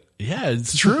do it. Yeah,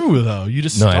 it's true, though. You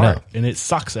just start, I know. And it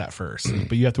sucks at first,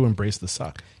 but you have to embrace the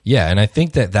suck. Yeah, and I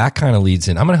think that kind of leads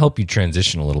in. I'm going to help you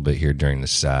transition a little bit here during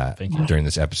this during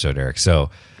this episode, Eric. So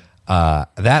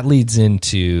that leads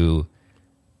into,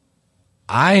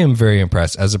 I am very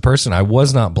impressed. As a person, I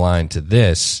was not blind to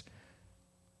this.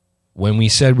 When we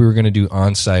said we were going to do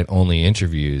on-site only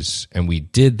interviews, and we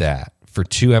did that for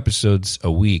 2 episodes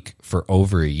a week for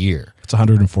over a year. It's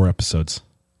 104 episodes.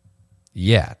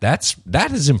 Yeah, that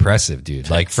is impressive, dude.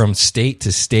 Like, from state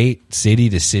to state, city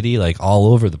to city, like, all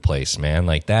over the place, man.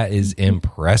 Like, that is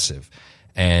impressive.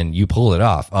 And you pulled it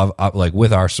off, like,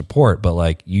 with our support, but,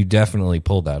 like, you definitely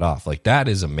pulled that off. Like, that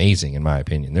is amazing, in my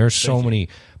opinion. There's so many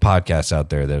podcasts out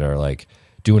there that are, like,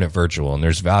 doing it virtual, and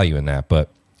there's value in that. But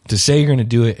to say you're going to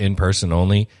do it in person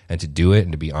only, and to do it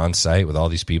and to be on site with all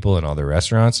these people and all their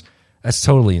restaurants, that's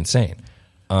totally insane.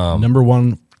 Number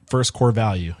one, first core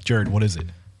value. Jared, what is it?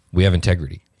 We have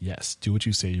integrity. Yes. Do what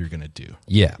you say you're going to do.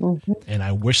 Yeah. And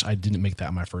I wish I didn't make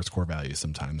that my first core value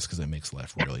sometimes, because it makes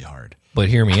life really hard. But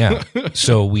hear me out.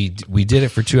 So we did it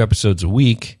for 2 episodes a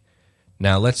week.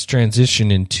 Now let's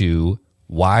transition into,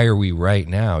 why are we right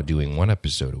now doing 1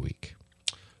 episode a week?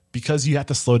 Because you have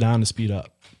to slow down to speed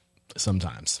up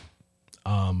sometimes.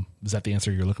 Is that the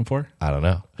answer you're looking for? I don't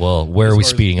know. Well, where are we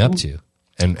speeding up to?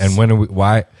 And when are we,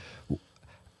 why?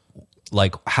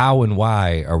 Like, how and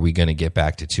why are we going to get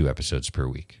back to 2 episodes per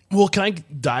week? Well, can I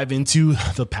dive into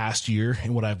the past year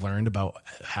and what I've learned about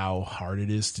how hard it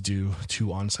is to do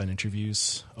 2 on-site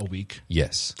interviews a week?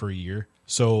 Yes. For a year.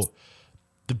 So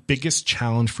the biggest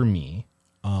challenge for me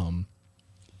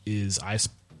is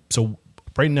so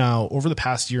right now, over the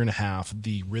past year and a half,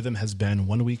 the rhythm has been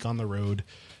 1 week on the road,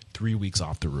 3 weeks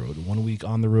off the road, 1 week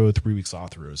on the road, 3 weeks off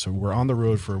the road. So we're on the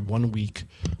road for 1 week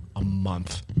a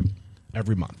month,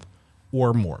 every month.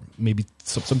 Or more, maybe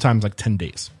sometimes like 10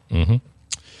 days. Mm-hmm.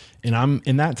 And I'm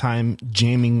in that time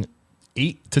jamming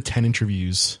 8 to 10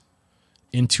 interviews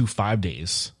into 5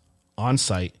 days on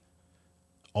site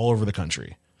all over the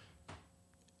country.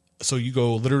 So you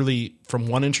go literally from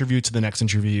one interview to the next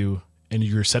interview, and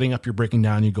you're setting up, you're breaking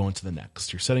down, you go into the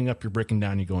next. You're setting up, you're breaking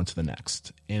down, you go into the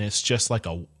next. And it's just like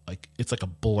it's like a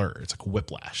blur. It's like a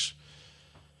whiplash.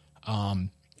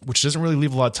 Which doesn't really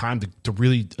leave a lot of time to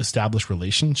really establish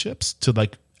relationships, to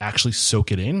like actually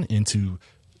soak it in, and to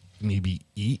maybe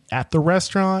eat at the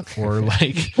restaurant, or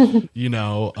like,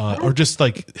 or just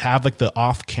like have like the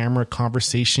off camera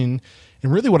conversation.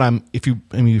 And really what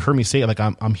you heard me say it, like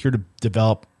I'm here to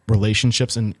develop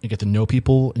relationships and get to know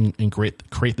people and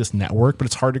create this network, but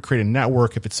it's hard to create a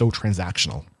network if it's so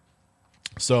transactional.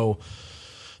 So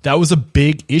that was a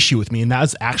big issue with me. And that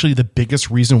was actually the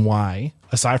biggest reason why,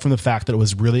 aside from the fact that it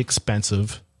was really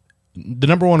expensive, the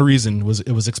number one reason was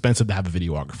it was expensive to have a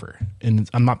videographer. And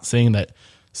I'm not saying that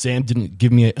Sam didn't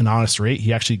give me an honest rate.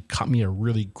 He actually cut me a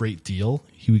really great deal.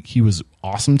 He was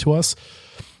awesome to us,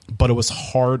 but it was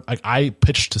hard. Like, I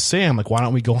pitched to Sam, like, why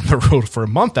don't we go on the road for a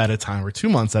month at a time or 2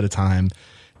 months at a time,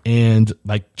 and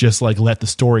like just like let the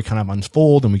story kind of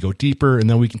unfold, and we go deeper, and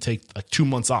then we can take like 2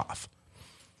 months off.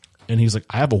 And he's like,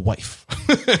 I have a wife.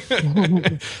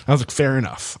 I was like, fair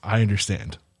enough. I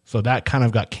understand. So that kind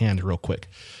of got canned real quick.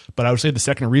 But I would say the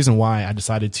second reason why I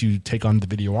decided to take on the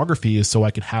videography is so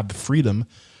I could have the freedom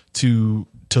to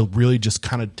really just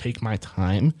kind of take my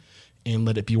time and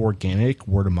let it be organic,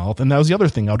 word of mouth. And that was the other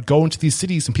thing. I would go into these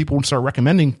cities and people would start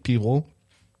recommending people,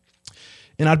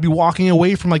 and I'd be walking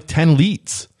away from like 10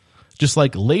 leads. Just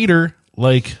like later,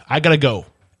 like, I gotta go.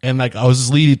 And like, I was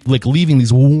just leaving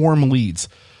these warm leads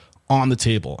on the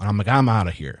table. And I'm like, I'm out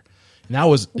of here. And that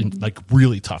was like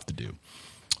really tough to do.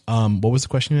 What was the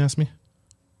question you asked me?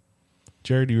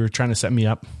 Jared, you were trying to set me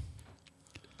up.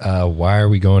 Why are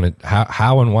we going to,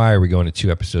 how and why are we going to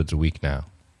 2 episodes a week now?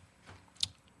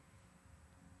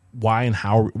 Why and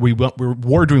how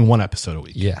we're doing 1 episode a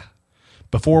week. Yeah.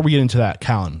 Before we get into that,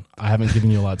 Callan, I haven't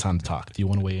given you a lot of time to talk. Do you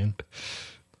want to weigh in?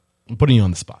 I'm putting you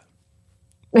on the spot.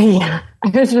 Yeah.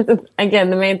 Again,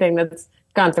 the main thing that's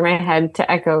gone through my head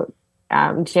to echo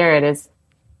Jared is,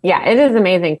 yeah, it is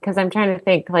amazing because I'm trying to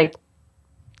think like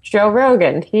Joe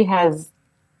Rogan, he has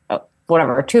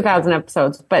 2,000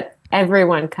 episodes, but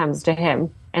everyone comes to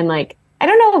him. And like, I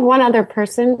don't know of one other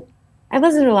person. I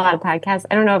listen to a lot of podcasts.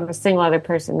 I don't know of a single other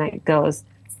person that goes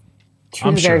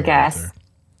to their guests.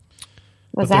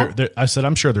 Was that? I said,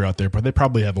 I'm sure they're out there, but they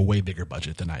probably have a way bigger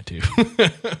budget than I do.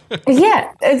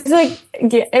 Yeah, it's like,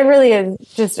 it really is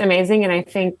just amazing. And I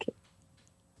think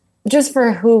just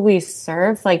for who we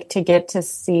serve, like to get to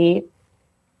see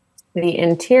the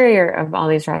interior of all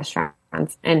these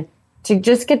restaurants and to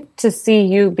just get to see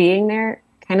you being there,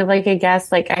 kind of like a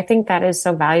guest, like I think that is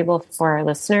so valuable for our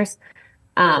listeners.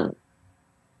 And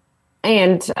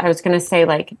I was going to say,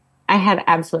 like, I had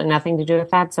absolutely nothing to do with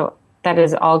that. So that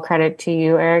is all credit to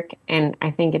you, Eric. And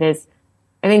I think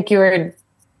you are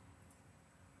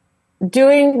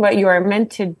doing what you are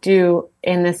meant to do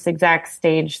in this exact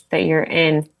stage that you're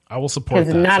in. I will support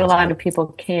that. Because not a lot of people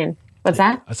can. What's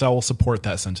that? I will support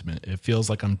that sentiment. It feels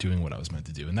like I'm doing what I was meant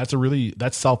to do. And that's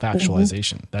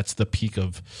self-actualization. Mm-hmm. That's the peak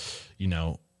of,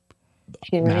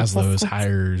 Maslow's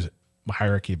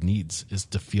hierarchy of needs, is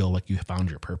to feel like you found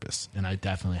your purpose. And I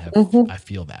definitely have, I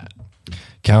feel that.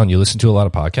 Callan, you listen to a lot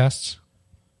of podcasts?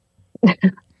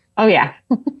 Oh, yeah.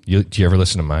 Do you ever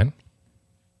listen to mine?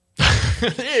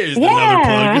 Here's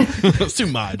another plug. It's too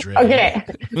much, right? Okay.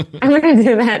 I'm going to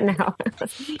do that now.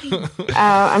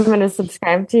 I'm going to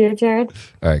subscribe to you, Jared.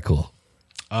 All right, cool.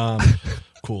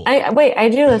 Cool. I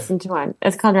do listen to one.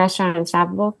 It's called Restaurant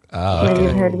Unstoppable. Oh, maybe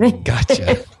you've heard of it.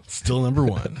 Gotcha. Still number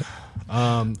 1.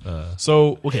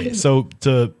 So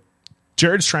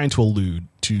Jared's trying to allude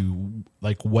to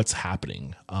like what's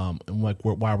happening, and like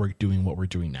why we're doing what we're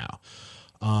doing now.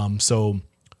 So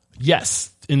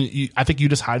yes, and I think you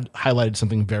just highlighted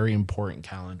something very important,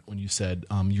 Callan, when you said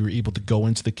you were able to go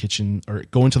into the kitchen or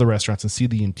go into the restaurants and see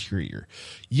the interior.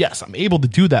 Yes, I'm able to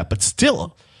do that, but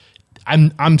still,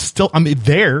 I'm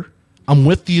there. I'm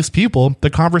with these people. The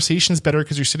conversation is better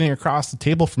because you're sitting across the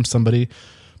table from somebody.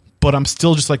 But I'm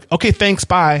still just like, okay, thanks,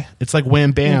 bye. It's like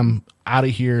wham, bam, out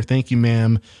of here. Thank you,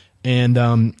 ma'am. And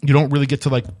you don't really get to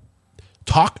like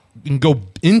talk and go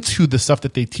into the stuff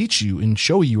that they teach you and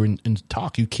show you and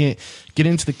talk. You can't get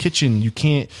into the kitchen. You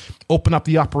can't open up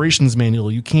the operations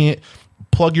manual. You can't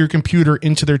plug your computer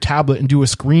into their tablet and do a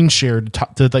screen share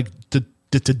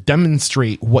to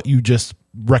demonstrate what you just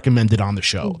recommended on the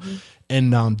show. Mm-hmm.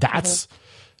 And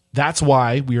that's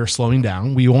why we are slowing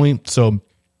down.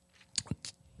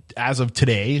 As of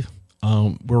today,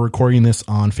 we're recording this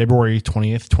on February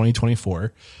 20th,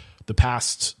 2024. The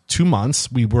past 2 months,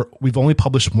 we've only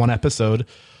published 1 episode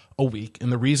a week.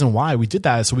 And the reason why we did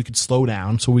that is so we could slow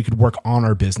down, so we could work on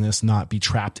our business, not be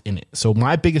trapped in it. So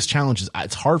my biggest challenge is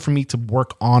it's hard for me to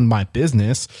work on my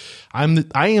business. I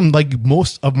am like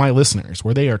most of my listeners,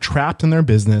 where they are trapped in their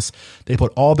business. They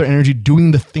put all their energy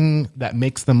doing the thing that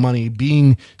makes them money,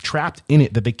 being trapped in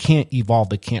it that they can't evolve,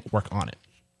 they can't work on it.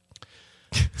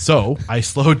 So I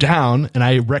slowed down, and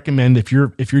I recommend if you're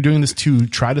doing this too,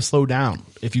 try to slow down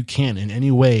if you can in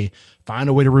any way. Find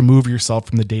a way to remove yourself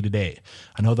from the day to day.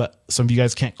 I know that some of you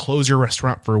guys can't close your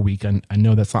restaurant for a week, and I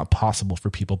know that's not possible for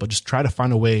people, but just try to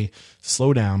find a way to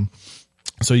slow down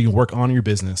so you can work on your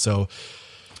business. So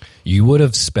you would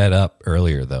have sped up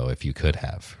earlier though if you could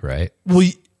have, right? Well,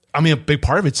 I mean, a big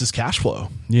part of it's just cash flow,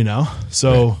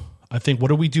 So right. I think, what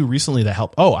did we do recently to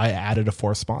help? Oh, I added a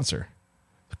 4th sponsor.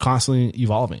 Constantly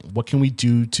evolving. What can we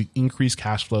do to increase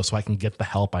cash flow so I can get the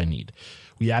help I need?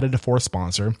 We added a 4th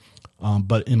sponsor,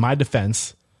 but in my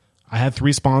defense, I had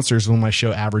 3 sponsors when my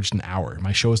show averaged an hour.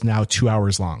 My show is now 2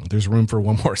 hours long. There's room for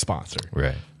 1 more sponsor.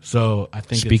 Right. So I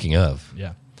think speaking of,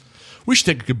 yeah, we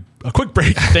should take a quick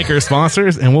break to thank our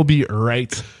sponsors, and we'll be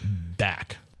right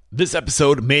back. This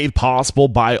episode made possible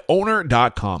by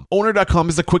Owner.com. Owner.com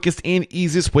is the quickest and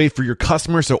easiest way for your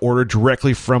customers to order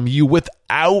directly from you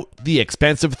without the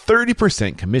expensive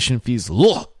 30% commission fees.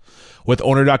 Ugh. With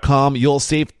Owner.com, you'll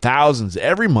save thousands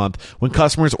every month when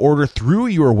customers order through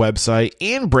your website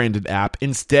and branded app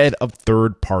instead of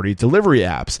third-party delivery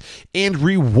apps. And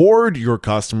reward your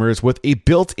customers with a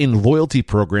built-in loyalty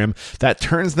program that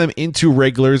turns them into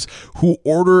regulars who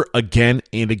order again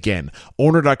and again.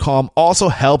 Owner.com also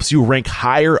helps you rank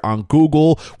higher on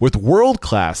Google with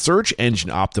world-class search engine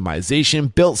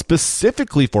optimization built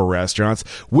specifically for restaurants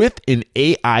with an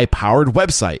AI-powered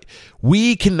website.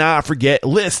 We cannot forget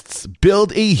lists.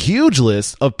 Build a huge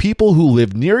list of people who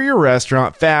live near your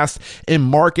restaurant fast and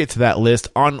market to that list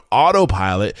on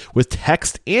autopilot with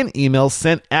text and emails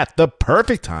sent at the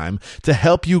perfect time to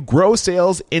help you grow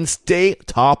sales and stay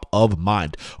top of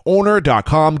mind.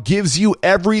 Owner.com gives you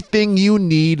everything you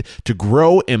need to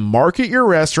grow and market your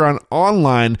restaurant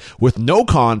online with no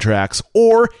contracts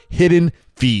or hidden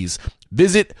fees.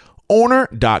 Visit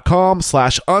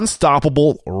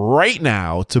owner.com/unstoppable right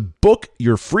now to book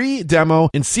your free demo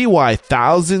and see why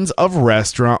thousands of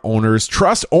restaurant owners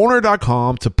trust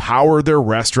owner.com to power their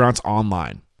restaurants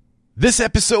online. This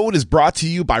episode is brought to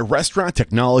you by Restaurant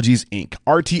Technologies, Inc.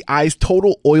 RTI's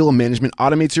Total Oil Management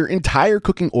automates your entire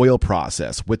cooking oil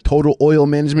process. With Total Oil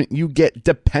Management, you get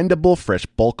dependable fresh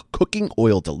bulk cooking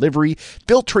oil delivery,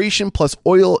 filtration plus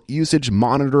oil usage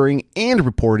monitoring and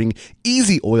reporting,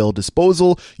 easy oil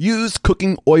disposal, used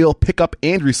cooking oil pickup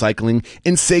and recycling,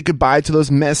 and say goodbye to those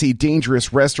messy,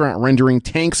 dangerous restaurant rendering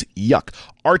tanks. Yuck.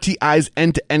 RTI's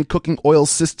end-to-end cooking oil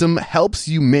system helps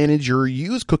you manage your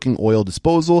used cooking oil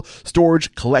disposal,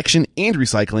 storage, collection, and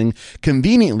recycling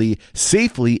conveniently,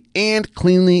 safely, and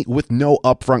cleanly with no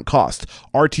upfront cost.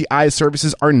 RTI's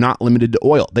services are not limited to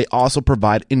oil. They also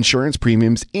provide insurance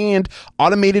premiums and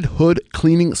automated hood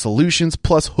cleaning solutions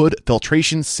plus hood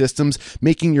filtration systems,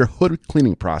 making your hood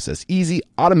cleaning process easy,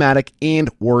 automatic, and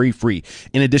worry-free.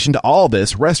 In addition to all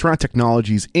this, Restaurant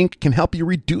Technologies, Inc. can help you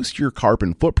reduce your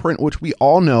carbon footprint, which we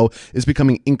all know is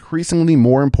becoming increasingly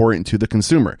more important to the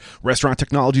consumer. Restaurant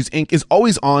Technologies, Inc. is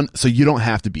always on, so you don't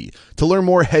have to be. To learn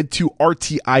more, head to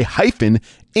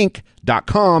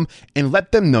RTI-Inc.com and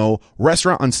let them know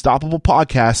Restaurant Unstoppable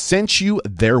Podcast sent you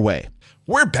their way.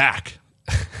 We're back.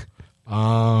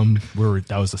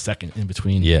 That was the second in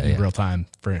between in real time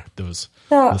for those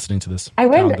listening to this.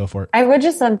 Go for it. I would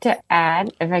just love to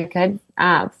add, if I could,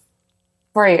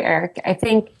 for you, Eric. I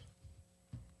think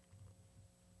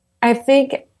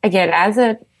again, as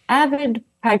an avid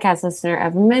podcast listener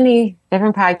of many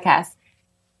different podcasts,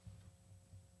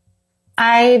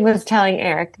 I was telling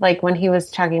Eric, like when he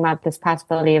was talking about this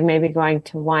possibility of maybe going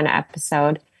to one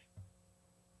episode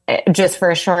just for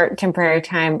a short temporary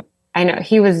time, I know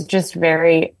he was just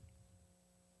very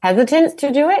hesitant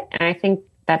to do it. And I think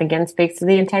that again speaks to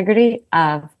the integrity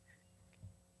of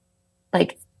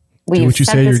like, do what you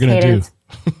say you're going to do.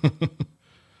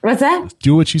 What's that?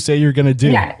 Do what you say you're going to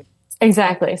do. Yeah,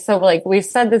 exactly. So like we've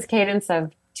set this cadence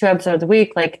of 2 episodes a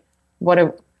week. Like what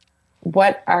are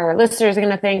our listeners going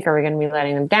to think? Are we going to be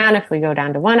letting them down if we go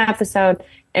down to one episode?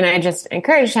 And I just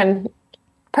encouraged him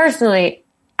personally.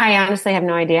 I honestly have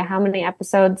no idea how many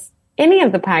episodes any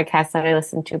of the podcasts that I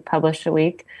listen to publish a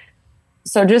week.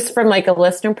 So just from like a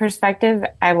listener perspective,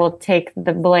 I will take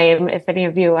the blame if any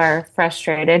of you are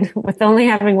frustrated with only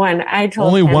having one. I told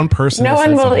only him, one person. No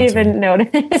one will even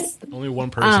notice. Only one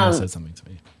person has said something to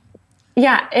me.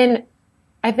 Yeah, and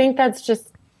I think that's just,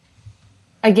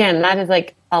 again, that is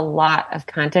like a lot of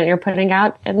content you're putting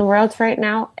out in the world right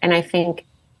now. And I think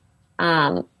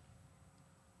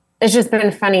it's just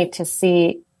been funny to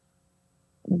see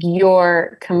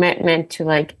your commitment to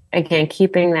like, again,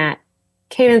 keeping that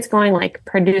cadence going, like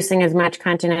producing as much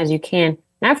content as you can,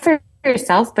 not for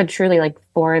yourself, but truly like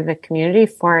for the community,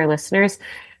 for our listeners.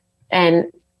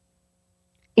 And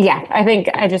yeah, I think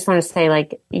I just want to say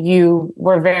like you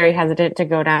were very hesitant to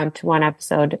go down to one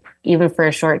episode, even for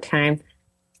a short time.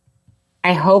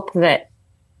 I hope that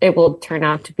it will turn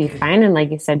out to be fine. And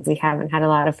like you said, we haven't had a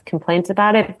lot of complaints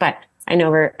about it, but I know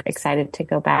we're excited to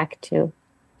go back to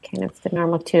kind of the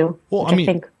normal too. Well, I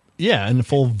mean, yeah, and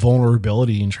full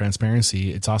vulnerability and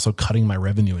transparency, it's also cutting my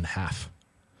revenue in half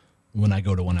when I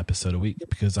go to one episode a week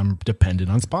because I'm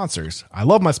dependent on sponsors. I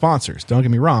love my sponsors, don't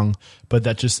get me wrong, but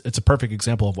it's a perfect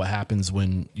example of what happens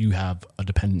when you have a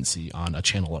dependency on a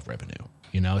channel of revenue.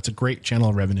 You know, it's a great channel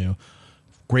of revenue.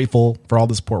 Grateful for all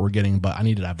the support we're getting, but I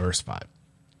need to diversify.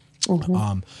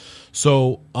 Mm-hmm.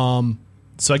 So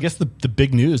I guess the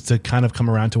big news to kind of come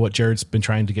around to what Jared's been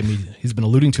trying to get me, he's been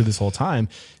alluding to this whole time,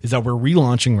 is that we're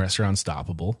relaunching Restaurant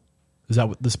Unstoppable. Is that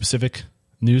what the specific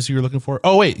news you're looking for?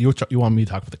 Oh, wait, you want me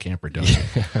to talk with the camper, don't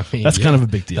you? I mean, that's kind of a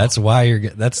big deal. That's why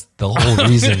that's the whole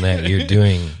reason that you're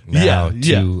doing now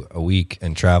 2 a week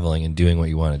and traveling and doing what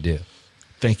you want to do.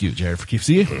 Thank you, Jared, for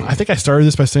see. I think I started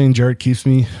this by saying Jared keeps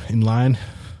me in line.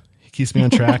 He keeps me on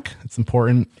track. It's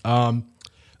important.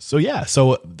 So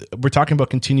we're talking about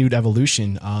continued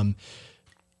evolution.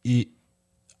 It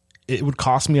would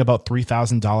cost me about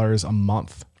 $3,000 a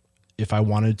month if I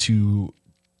wanted to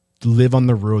live on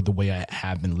the road the way I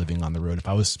have been living on the road. If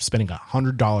I was spending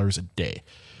 $100 a day,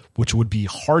 which would be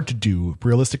hard to do,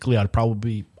 realistically, I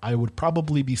would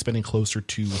probably be spending closer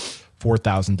to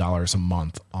 $4,000 a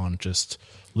month on just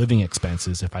living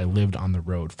expenses if I lived on the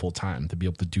road full time to be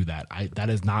able to do that. That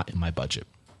is not in my budget.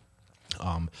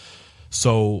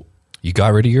 So you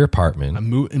got rid of your apartment.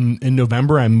 In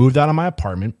November, I moved out of my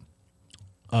apartment.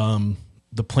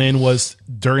 The plan was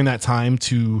during that time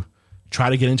to try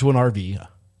to get into an RV.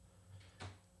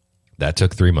 That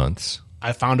took 3 months.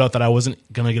 I found out that I wasn't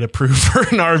going to get approved for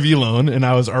an RV loan, and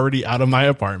I was already out of my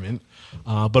apartment.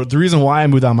 But the reason why I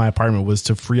moved out of my apartment was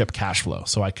to free up cash flow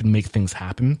so I could make things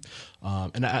happen.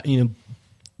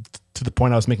 To the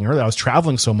point I was making earlier, I was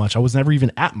traveling so much, I was never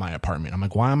even at my apartment. I'm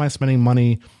like, why am I spending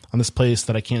money on this place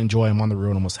that I can't enjoy? I'm on the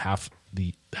road almost half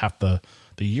the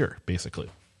year,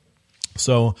 basically.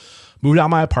 So moved out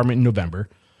of my apartment in November,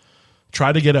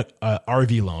 tried to get a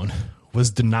RV loan,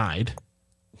 was denied.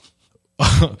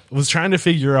 Was trying to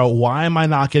figure out, why am I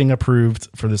not getting approved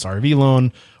for this RV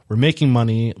loan? We're making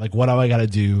money. Like, what do I got to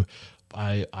do?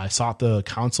 I sought the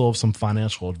counsel of some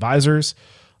financial advisors.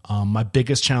 My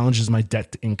biggest challenge is my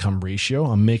debt to income ratio.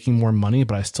 I'm making more money,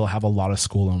 but I still have a lot of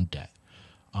school loan debt.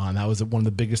 That was one of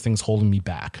the biggest things holding me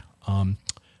back.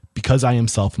 Because I am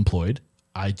self-employed,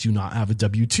 I do not have a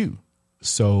W-2.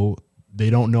 So they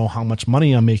don't know how much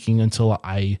money I'm making until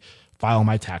I file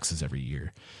my taxes every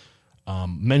year.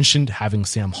 Mentioned having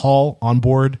Sam Hall on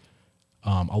board.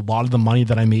 A lot of the money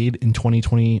that I made in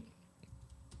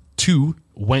 2022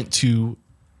 went to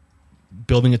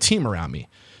building a team around me.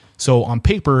 So on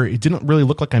paper, it didn't really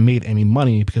look like I made any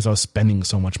money because I was spending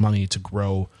so much money to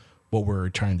grow what we're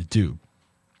trying to do.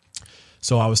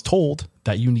 So I was told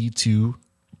that you need to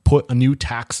put a new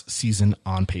tax season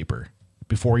on paper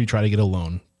before you try to get a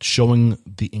loan, showing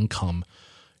the income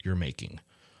you're making.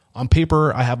 On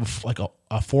paper, I have a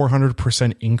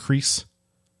 400% increase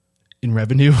in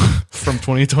revenue from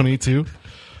 2022.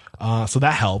 So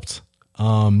that helped.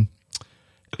 And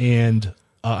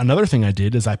another thing I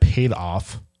did is I paid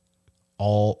off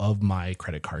all of my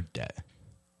credit card debt.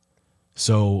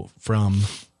 So from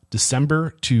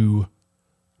December to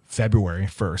February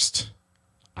 1st,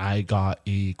 I got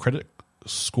a credit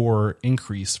score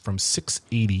increase from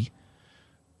 680,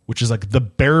 which is like the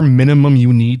bare minimum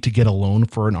you need to get a loan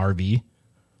for an RV.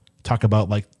 Talk about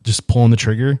like just pulling the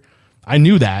trigger. I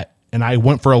knew that, and I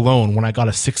went for a loan when I got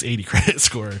a 680 credit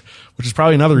score, which is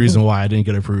probably another reason why I didn't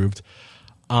get approved.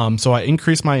 So I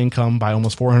increased my income by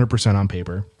almost 400% on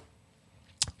paper.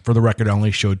 For the record, I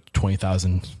only showed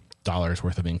 $20,000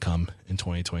 worth of income in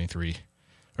 2023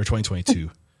 or 2022.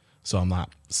 So I'm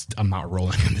not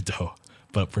rolling in the dough,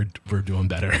 but we're doing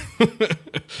better.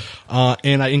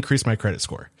 And I increased my credit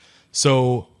score.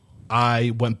 So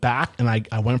I went back and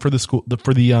I went for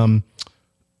the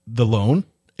loan,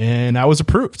 and I was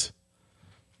approved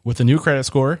with a new credit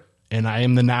score. And I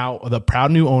am the proud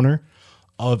new owner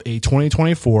of a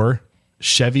 2024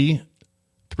 Chevy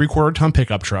 3/4 ton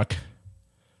pickup truck.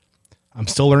 I'm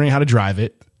still learning how to drive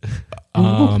it.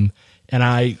 And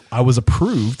I was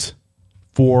approved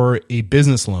for a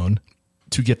business loan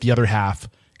to get the other half,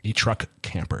 a truck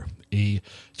camper, a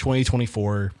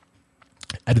 2024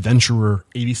 Adventurer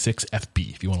 86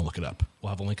 FB, if you want to look it up. We'll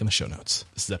have a link in the show notes.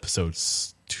 This is episode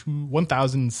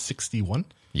 1061.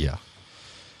 Yeah.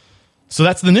 So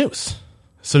that's the news.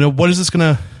 So now what is this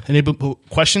going to enable?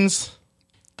 Questions?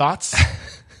 Thoughts?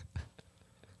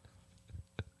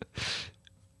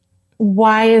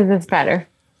 Why is this better?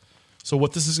 So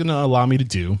what this is going to allow me to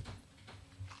do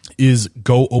is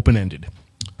go open-ended.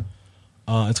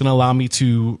 It's going to allow me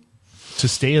to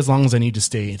stay as long as I need to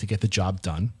stay to get the job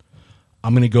done.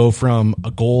 I'm going to go from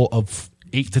a goal of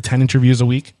 8 to 10 interviews a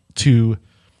week to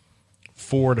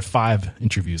 4 to 5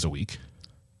 interviews a week.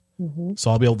 Mm-hmm.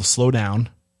 So I'll be able to slow down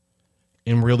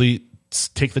and really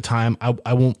take the time.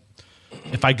 I won't,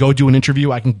 if I go do an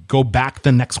interview, I can go back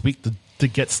the next week to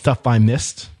get stuff I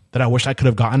missed that I wish I could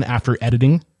have gotten after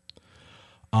editing.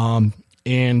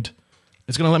 And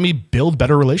it's going to let me build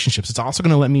better relationships. It's also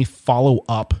going to let me follow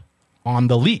up on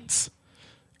the leads.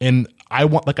 And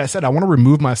like I said, I want to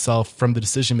remove myself from the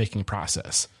decision-making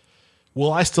process.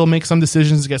 Will I still make some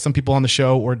decisions to get some people on the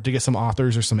show or to get some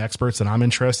authors or some experts that I'm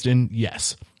interested in?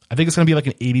 Yes. I think it's going to be like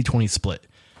an 80-20 split.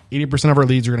 80% of our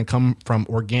leads are going to come from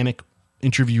organic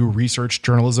interview, research,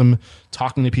 journalism,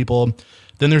 talking to people.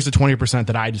 Then there's the 20%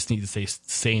 that I just need to stay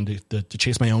sane to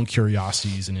chase my own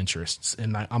curiosities and interests.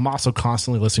 And I'm also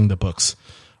constantly listening to books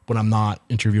when I'm not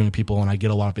interviewing people, and I get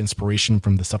a lot of inspiration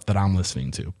from the stuff that I'm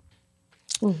listening to.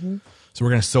 Mm-hmm. So we're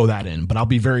going to sew that in, but I'll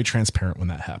be very transparent when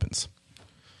that happens.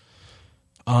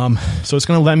 So it's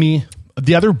going to let me,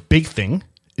 the other big thing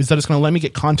is that it's going to let me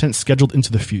get content scheduled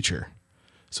into the future.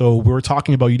 So we were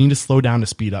talking about you need to slow down to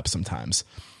speed up sometimes.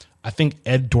 I think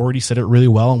Ed Doherty said it really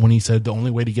well when he said the only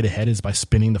way to get ahead is by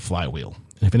spinning the flywheel.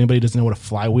 And if anybody doesn't know what a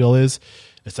flywheel is,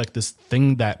 it's like this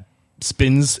thing that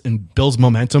spins and builds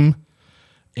momentum.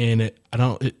 And it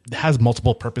has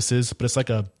multiple purposes, but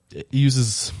it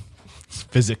uses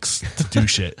physics to do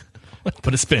shit,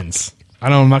 but it spins.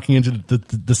 I'm not getting into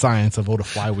the science of what a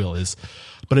flywheel is,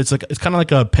 but it's kind of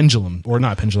like a pendulum, or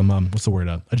not a pendulum. What's the word?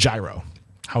 A gyro.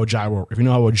 How a gyro? If you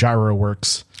know how a gyro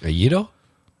works, A Yido?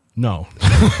 No.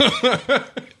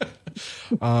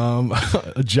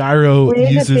 A gyro We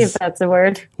need uses. to see if that's a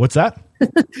word. What's that?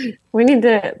 We need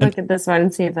to look at this one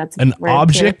and see if that's a An word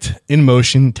object too. in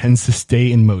motion tends to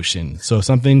stay in motion. So if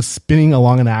something's spinning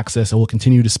along an axis, it will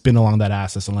continue to spin along that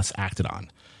axis unless acted on.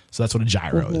 So that's what a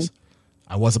gyro is.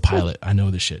 I was a pilot. I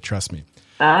know this shit. Trust me.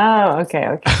 Oh,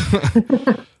 okay.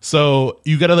 So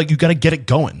you gotta get it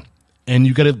going, and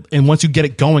once you get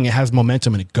it going, it has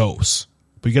momentum and it goes.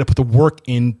 But you gotta put the work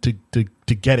in to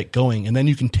get it going, and then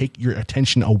you can take your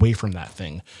attention away from that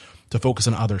thing to focus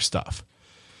on other stuff.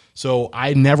 So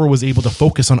I never was able to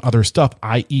focus on other stuff,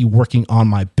 i.e. working on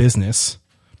my business.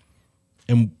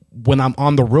 And when I'm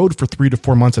on the road for 3 to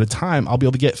 4 months at a time, I'll be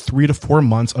able to get 3 to 4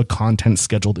 months of content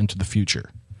scheduled into the future.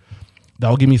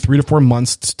 That'll give me 3 to 4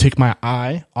 months to take my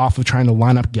eye off of trying to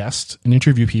line up guests and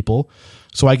interview people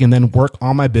so I can then work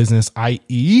on my business,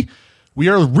 i.e. we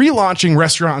are relaunching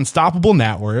Restaurant Unstoppable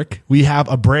Network. We have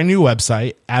a brand new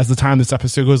website as the time this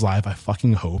episode goes live. I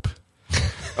fucking hope.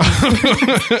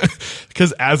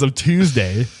 Because as of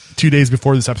Tuesday, 2 days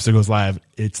before this episode goes live,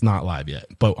 it's not live yet,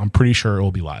 but I'm pretty sure it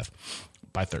will be live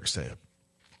by Thursday.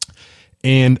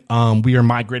 And we are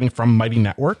migrating from Mighty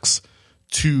Networks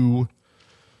to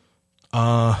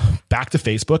back to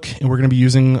Facebook, and we're going to be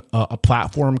using a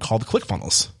platform called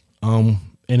ClickFunnels. And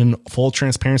in full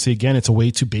transparency, again, it's a way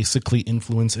to basically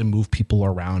influence and move people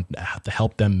around to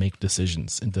help them make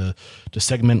decisions and to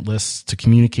segment lists, to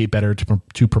communicate better,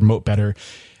 to promote better.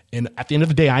 And at the end of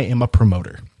the day, I am a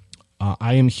promoter.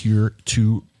 I am here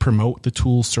to promote the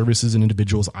tools, services, and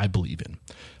individuals I believe in.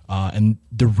 And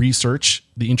the research,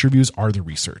 the interviews are the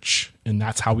research. And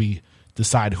that's how we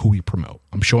decide who we promote.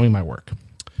 I'm showing my work.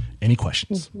 Any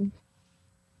questions? Mm-hmm.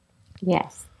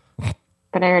 Yes.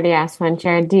 But I already asked one,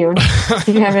 Jared. Do you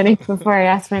have any before I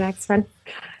ask my next one?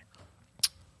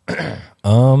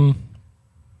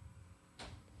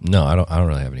 No, I don't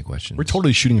really have any questions. We're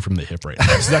totally shooting from the hip right now.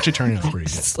 This is actually turning out pretty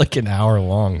good. It's like an hour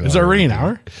long. Is it already an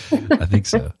hour? I think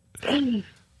so. Okay,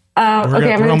 I'm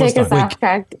going to take us off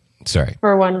track Sorry.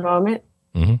 for one moment.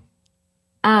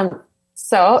 Mm-hmm.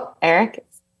 So, Eric,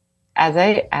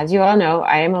 as you all know,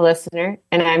 I am a listener,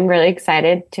 and I'm really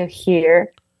excited to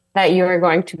hear that you are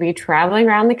going to be traveling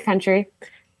around the country.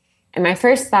 And my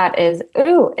first thought is,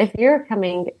 if you're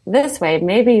coming this way,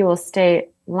 maybe you will stay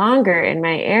longer in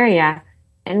my area,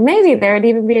 and maybe there would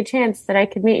even be a chance that I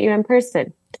could meet you in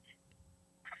person.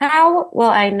 How will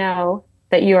I know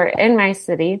that you are in my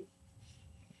city?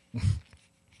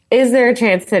 Is there a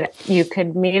chance that you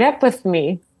could meet up with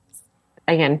me?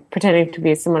 Again, pretending to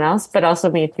be someone else, but also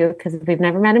me too, because we've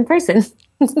never met in person.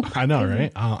 I know,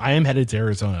 right? I am headed to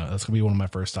Arizona. That's going to be one of my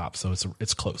first stops. So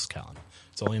it's close, Callan.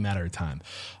 It's only a matter of time.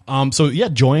 So yeah,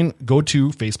 go to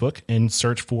Facebook and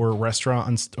search for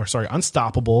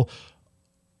Unstoppable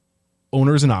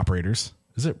Owners and Operators.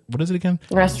 What is it again?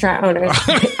 Restaurant owners.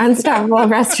 Unstoppable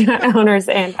restaurant owners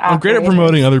and operators. I'm great at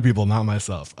promoting other people, not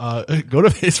myself. Go to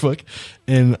Facebook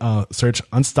and search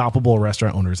Unstoppable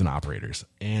Restaurant Owners and Operators.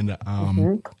 And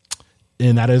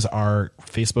and that is our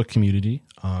Facebook community.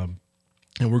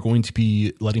 And we're going to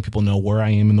be letting people know where I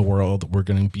am in the world. We're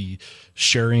going to be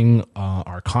sharing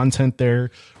our content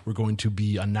there. We're going to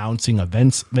be announcing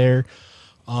events there.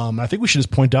 I think we should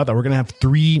just point out that we're going to have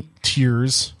 3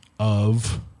 tiers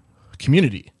of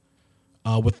community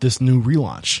with this new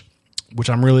relaunch, which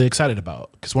I'm really excited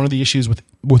about, because one of the issues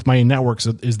with my networks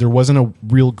is there wasn't a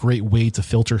real great way to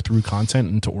filter through content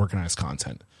and to organize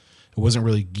content. It wasn't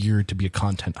really geared to be a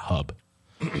content hub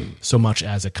so much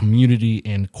as a community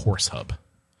and course hub.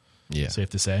 Yeah. Safe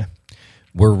to say.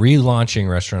 We're relaunching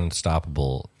Restaurant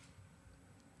Unstoppable,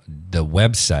 the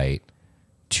website,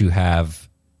 to have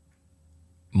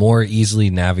more easily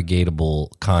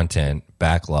navigatable content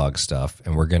backlog stuff,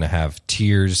 and we're going to have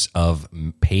tiers of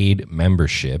paid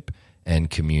membership and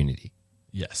community.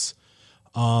 Yes.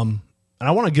 And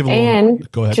I want to give a and little,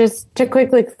 go ahead. Just to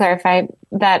quickly clarify,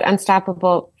 that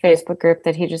Unstoppable Facebook group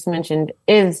that he just mentioned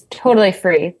is totally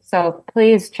free. So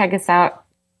please check us out.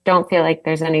 Don't feel like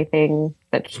there's anything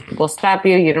that will stop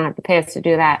you. You don't have to pay us to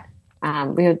do that. I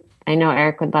know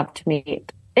Eric would love to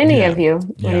meet any of you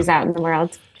when he's out in the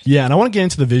world. Yeah, and I want to get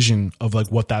into the vision of like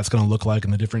what that's going to look like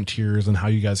and the different tiers and how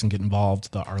you guys can get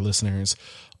involved, our listeners.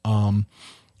 But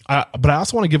I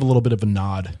also want to give a little bit of a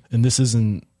nod, and this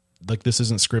isn't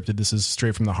scripted. This is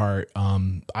straight from the heart.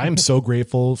 I am so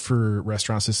grateful for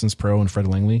Restaurant Systems Pro and Fred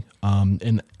Langley.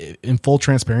 And in full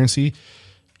transparency,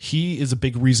 he is a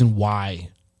big reason why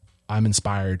I'm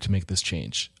inspired to make this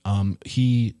change.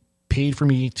 He paid for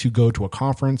me to go to a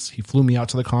conference. He flew me out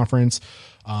to the conference.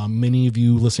 Many of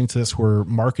you listening to this who are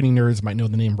marketing nerds might know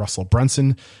the name Russell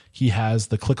Brunson. He has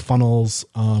the ClickFunnels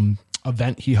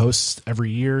event he hosts every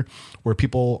year where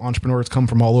entrepreneurs come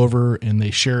from all over and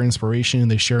they share inspiration,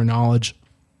 they share knowledge.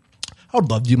 I would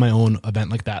love to do my own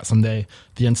event like that someday.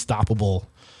 The Unstoppable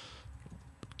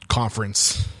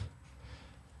conference.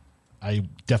 I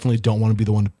definitely don't want to be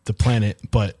the one to plan it,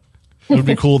 but it would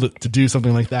be cool to do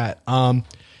something like that. I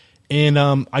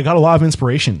got a lot of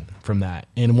inspiration from that.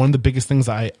 And one of the biggest things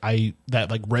that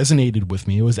like resonated with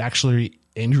me was actually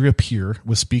Andrea Peer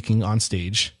was speaking on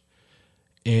stage.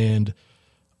 And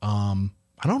I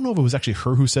don't know if it was actually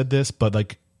her who said this, but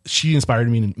like she inspired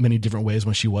me in many different ways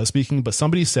when she was speaking. But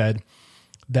somebody said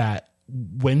that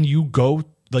when you go,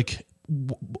 like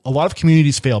a lot of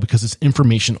communities fail because it's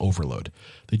information overload.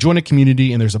 They join a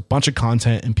community and there's a bunch of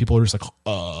content and people are just like,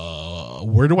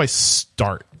 where do I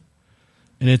start?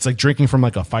 And it's like drinking from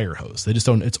like a fire hose. They just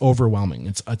don't, it's overwhelming.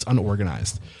 It's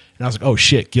unorganized. And I was like, oh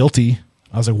shit, guilty.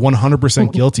 I was like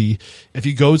 100% guilty. If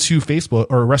you go to Facebook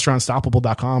or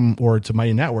restaurantstoppable.com or to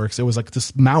Mighty Networks, it was like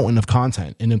this mountain of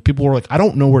content. And then people were like, I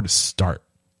don't know where to start.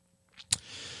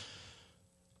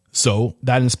 So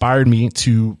that inspired me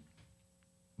to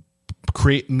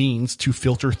create means to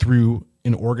filter through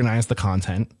and organize the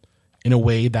content in a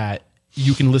way that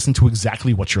you can listen to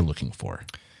exactly what you're looking for.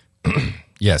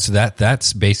 Yeah, so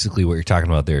that's basically what you're talking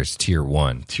about there is tier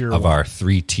one of our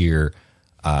 3-tier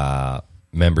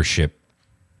membership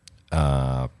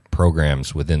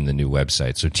programs within the new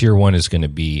website. So tier 1 is going to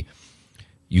be,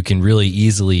 you can really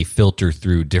easily filter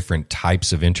through different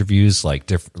types of interviews, like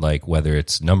whether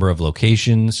it's number of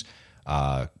locations,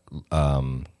 where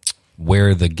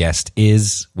the guest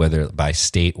is, whether by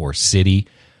state or city.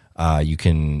 You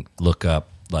can look up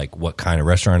like what kind of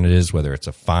restaurant it is, whether it's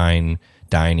a fine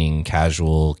dining,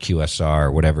 casual,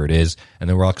 QSR, whatever it is. And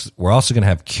then we're also going to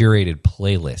have curated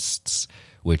playlists,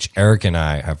 which Eric and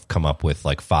I have come up with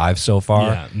like 5 so far.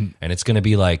 Yeah. And it's going to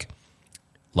be like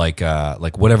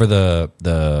whatever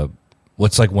the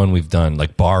what's like one we've done,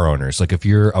 like bar owners. Like if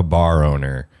you're a bar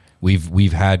owner,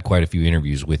 we've had quite a few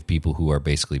interviews with people who are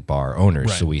basically bar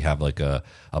owners. Right. So we have like a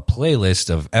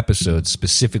playlist of episodes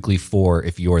specifically for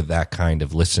if you're that kind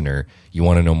of listener, you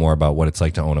want to know more about what it's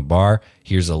like to own a bar.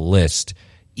 Here's a list.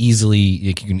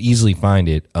 You can easily find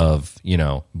it of,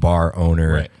 bar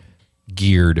owner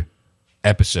geared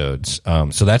episodes.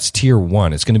 So that's tier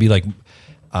 1. It's going to be like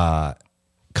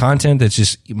content that's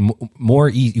just more.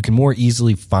 You can more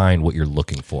easily find what you're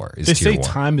looking for. Is they tier say 1.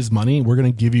 Time is money. We're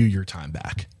going to give you your time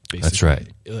back. Basically. That's right.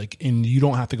 Like, and you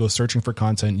don't have to go searching for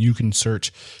content. You can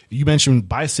search. You mentioned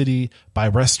by city, by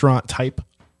restaurant type,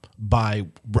 by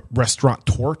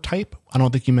restaurateur type. I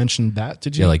don't think you mentioned that.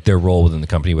 Did you? Yeah, like their role within the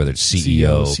company, whether it's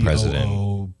CEO,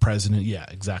 president. Yeah,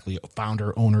 exactly.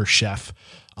 Founder, owner, chef.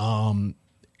 We're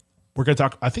going to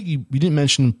talk. I think you didn't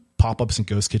mention pop-ups and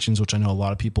ghost kitchens, which I know a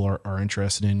lot of people are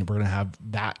interested in. We're going to have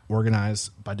that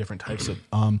organized by different types of.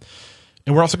 And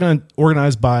we're also going to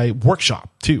organize by workshop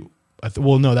too.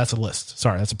 Well, no, that's a list.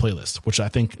 Sorry, that's a playlist, which I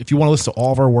think if you want to listen to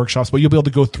all of our workshops, but you'll be able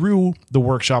to go through the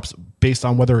workshops based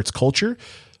on whether it's culture,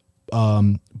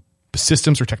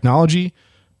 systems or technology,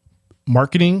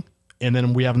 marketing, and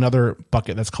then we have another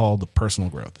bucket that's called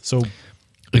personal growth. So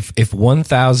if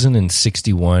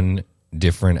 1,061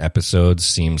 different episodes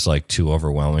seems like too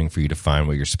overwhelming for you to find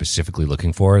what you're specifically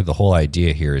looking for, the whole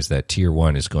idea here is that tier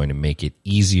 1 is going to make it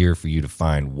easier for you to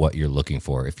find what you're looking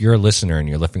for. If you're a listener and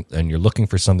you're looking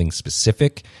for something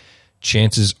specific,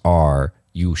 chances are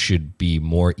you should be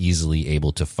more easily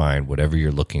able to find whatever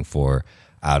you're looking for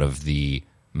out of the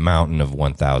mountain of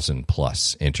 1,000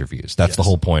 plus interviews. That's the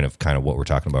whole point of kind of what we're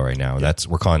talking about right now. Yeah.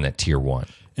 We're calling that tier 1.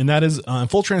 And that is, in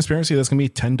full transparency, that's going to be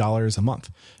 $10 a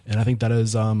month. And I think that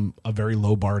is a very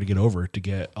low bar to get over to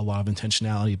get a lot of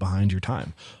intentionality behind your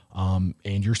time. and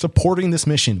you're supporting this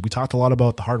mission. We talked a lot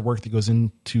about the hard work that goes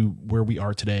into where we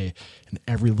are today, and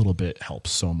every little bit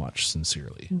helps so much,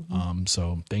 sincerely.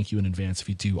 So thank you in advance if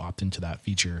you do opt into that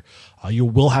feature. You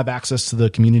will have access to the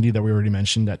community that we already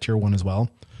mentioned at tier 1 as well,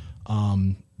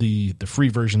 the free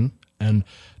version. And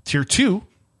tier 2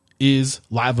 is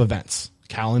live events.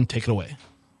 Callan, take it away.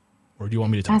 Or do you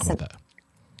want me to talk about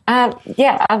that?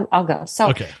 Yeah, I'll go. So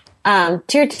Okay.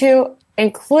 tier 2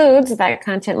 includes that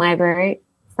content library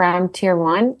from tier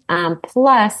 1.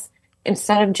 Plus,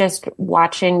 instead of just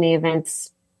watching the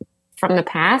events from the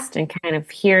past and kind of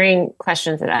hearing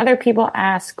questions that other people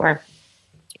ask or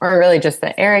really just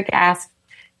that Eric asked,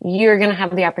 you're going to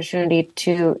have the opportunity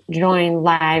to join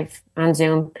live on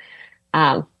Zoom.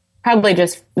 Probably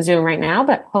just Zoom right now,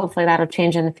 but hopefully that'll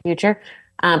change in the future.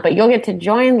 But you'll get to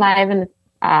join live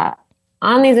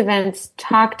on these events,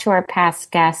 talk to our past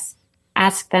guests,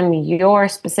 ask them your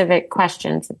specific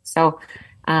questions. So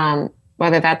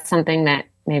whether that's something that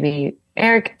maybe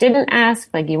Eric didn't ask,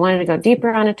 like you wanted to go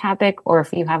deeper on a topic, or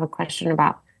if you have a question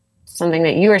about something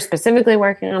that you are specifically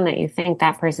working on that you think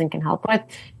that person can help with,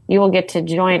 you will get to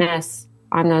join us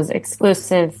on those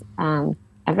exclusive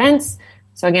events.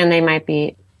 So again, they might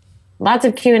be lots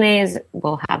of Q&As.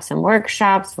 We'll have some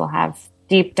workshops. We'll have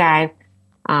deep dive.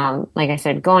 Like I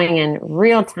said, going in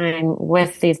real time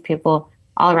with these people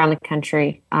all around the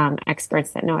country,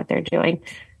 experts that know what they're doing.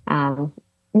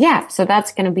 So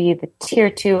that's going to be the tier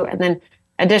 2. And then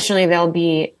additionally, there'll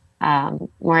be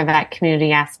more of that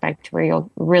community aspect where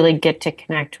you'll really get to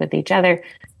connect with each other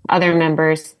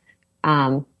members,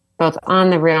 both on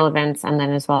the real events and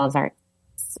then as well as our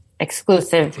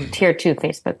exclusive tier 2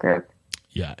 Facebook group.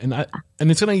 Yeah, and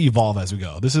it's going to evolve as we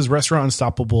go. This is Restaurant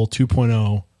Unstoppable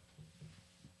 2.0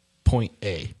 point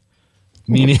A,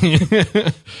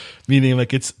 meaning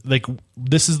like it's like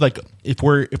this is like if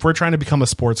we're trying to become a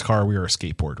sports car, we are a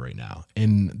skateboard right now,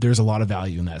 and there's a lot of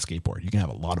value in that skateboard. You can have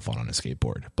a lot of fun on a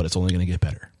skateboard, but it's only going to get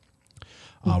better.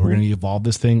 We're going to evolve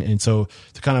this thing, and so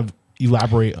to kind of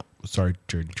elaborate. Sorry,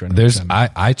 Jared.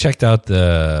 I checked out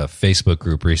the Facebook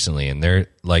group recently, and they're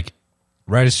like,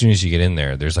 right as soon as you get in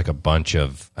there, there's like a bunch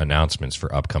of announcements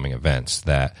for upcoming events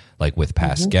that like with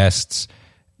past guests,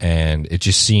 and it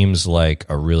just seems like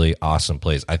a really awesome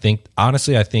place. I think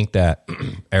that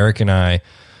Eric and I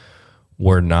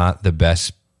were not the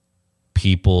best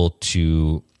people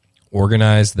to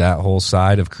organize that whole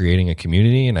side of creating a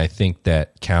community, and I think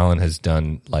that Callan has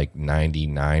done like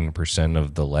 99%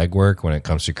 of the legwork when it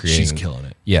comes to creating. She's killing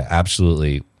it. Yeah,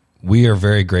 absolutely. We are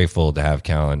very grateful to have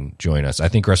Callan join us. I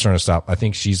think Restaurant Stop. I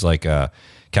think she's like,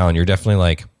 Callan, you're definitely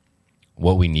like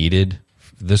what we needed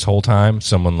this whole time.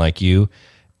 Someone like you,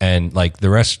 and like the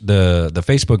rest, the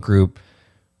Facebook group,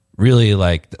 really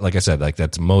like I said, like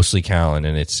that's mostly Callan,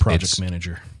 and it's project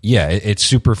manager. Yeah, it's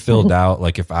super filled out.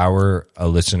 Like if I were a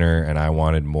listener and I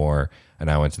wanted more,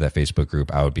 and I went to that Facebook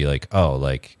group, I would be like, oh,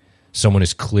 like someone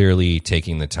is clearly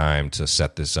taking the time to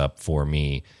set this up for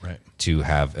me. Right. To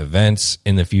have events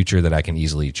in the future that I can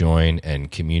easily join, and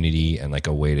community, and like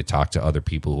a way to talk to other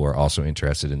people who are also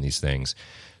interested in these things.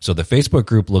 So the Facebook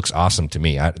group looks awesome to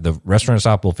me. The Restaurant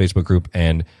Unstoppable Facebook group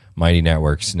and Mighty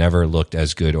Networks never looked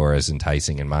as good or as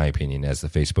enticing, in my opinion, as the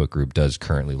Facebook group does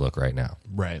currently look right now.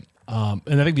 Right.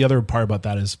 And I think the other part about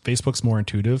that is Facebook's more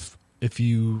intuitive. If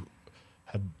you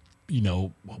have,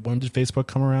 when did Facebook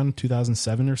come around?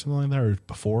 2007 or something like that, or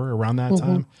before, around that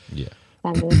time? Yeah.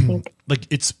 Like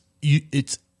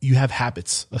you have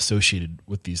habits associated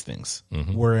with these things.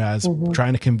 Whereas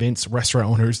trying to convince restaurant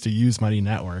owners to use Mighty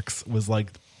Networks was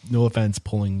like, no offense,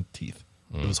 pulling teeth.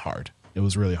 It was hard. It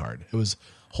was really hard. It was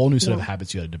a whole new set of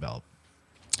habits you had to develop.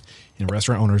 And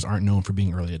restaurant owners aren't known for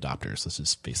being early adopters. Let's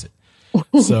just face it.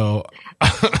 So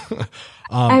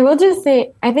I will just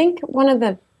say, I think one of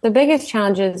the biggest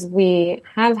challenges we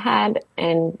have had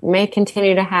and may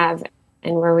continue to have,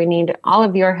 and where we need all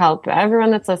of your help,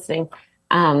 everyone that's listening,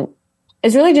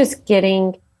 is really just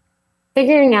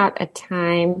figuring out a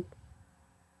time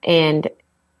and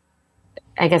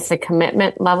I guess a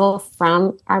commitment level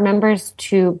from our members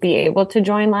to be able to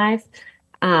join live.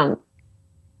 And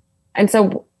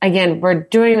so again, we're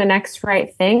doing the next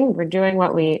right thing. We're doing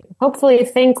what we hopefully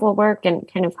think will work and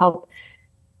kind of help.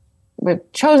 We've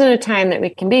chosen a time that we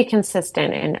can be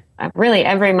consistent, and really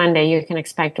every Monday you can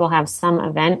expect we'll have some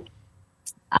event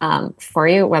for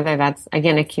you, whether that's,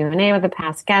 again, a Q&A with a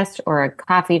past guest or a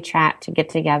coffee chat to get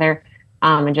together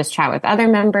and just chat with other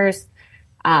members.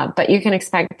 But you can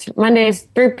expect Mondays,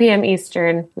 3 p.m.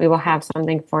 Eastern, we will have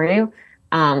something for you.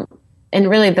 And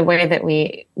really the way that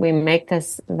we make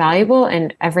this valuable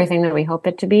and everything that we hope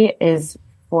it to be is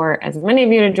for as many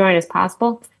of you to join as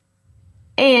possible.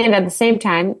 And at the same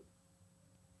time,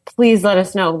 please let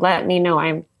us know. Let me know.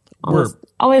 I'm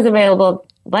always available.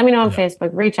 Let me know on Facebook.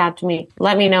 Reach out to me.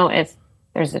 Let me know if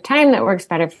there's a time that works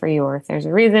better for you, or if there's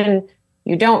a reason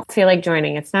you don't feel like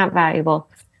joining. It's not valuable.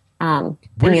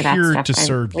 We're here to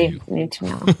serve you. Need to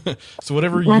know. So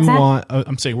whatever you want,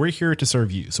 I'm saying we're here to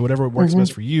serve you. So whatever works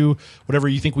best for you, whatever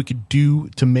you think we could do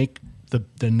to make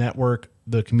the network,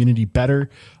 the community better,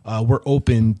 we're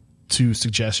open to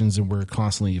suggestions, and we're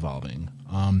constantly evolving.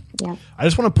 I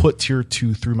just want to put tier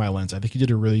 2 through my lens. I think you did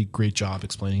a really great job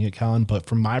explaining it, Callan. But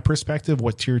from my perspective,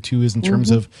 what tier 2 is in terms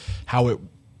of how it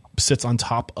sits on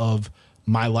top of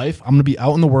my life, I'm going to be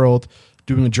out in the world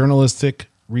doing a journalistic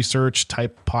research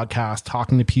type podcast,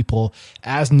 talking to people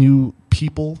as new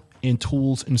people and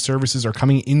tools and services are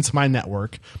coming into my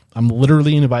network. I'm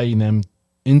literally inviting them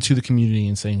into the community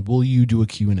and saying, will you do a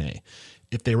Q&A?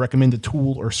 If they recommend a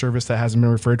tool or service that hasn't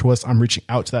been referred to us, I'm reaching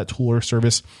out to that tool or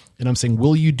service and I'm saying,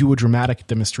 will you do a dramatic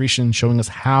demonstration showing us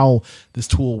how this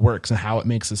tool works and how it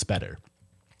makes us better?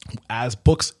 As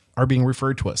books are being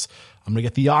referred to us, I'm going to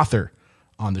get the author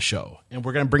on the show, and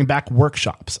we're going to bring back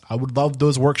workshops. I would love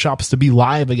those workshops to be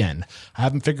live again. I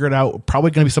haven't figured out,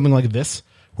 probably going to be something like this,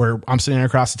 where I'm sitting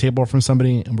across the table from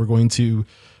somebody and we're going to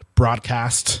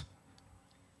broadcast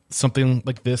something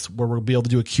like this where we'll be able to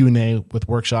do a Q&A with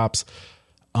workshops.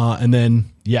 And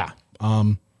then,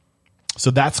 so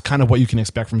that's kind of what you can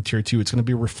expect from tier 2. It's going to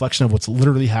be a reflection of what's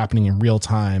literally happening in real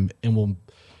time. And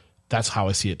that's how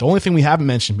I see it. The only thing we haven't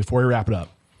mentioned before we wrap it up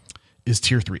is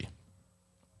tier 3.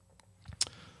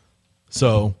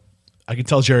 So I can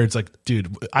tell Jared's like,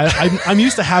 dude, I'm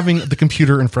used to having the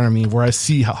computer in front of me where I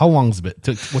see how long is it?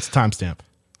 What's the timestamp?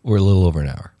 We're a little over an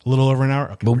hour. A little over an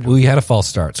hour? Okay, but we had a false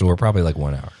start, so we're probably like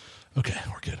 1 hour. Okay,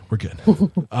 we're good.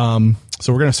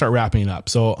 So we're going to start wrapping it up.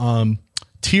 So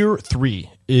tier 3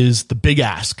 is the big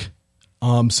ask.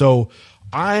 So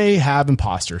I have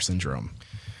imposter syndrome,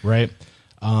 right?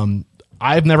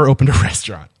 I've never opened a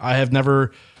restaurant. I have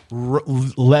never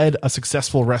led a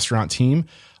successful restaurant team.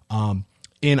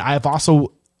 And I've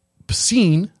also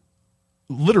seen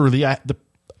literally I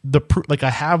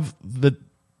have the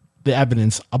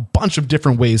evidence, a bunch of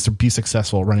different ways to be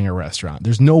successful running a restaurant.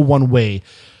 There's no one way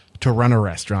to run a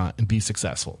restaurant and be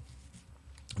successful.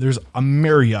 There's a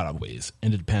myriad of ways,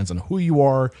 and it depends on who you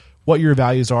are, what your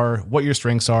values are, what your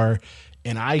strengths are.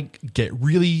 And I get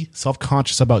really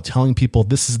self-conscious about telling people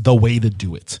this is the way to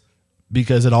do it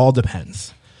because it all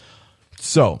depends.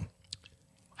 So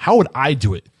how would I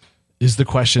do it is the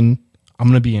question I'm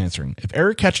going to be answering. If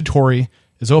Eric Cacciatore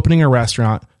is opening a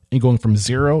restaurant and going from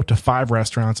 0 to 5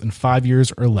 restaurants in 5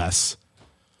 years or less,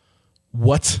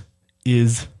 what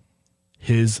is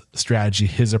his strategy,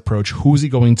 his approach? Who is he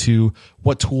going to?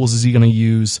 What tools is he going to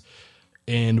use?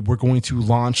 And we're going to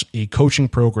launch a coaching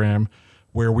program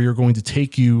where we are going to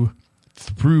take you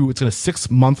through, it's a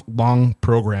 6-month long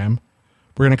program.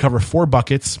 We're going to cover 4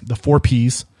 buckets, the 4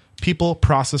 Ps: people,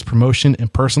 process, promotion,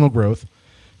 and personal growth.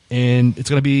 And it's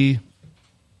going to be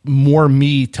more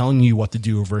me telling you what to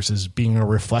do versus being a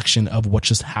reflection of what's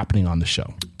just happening on the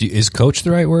show. Is coach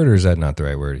the right word, or is that not the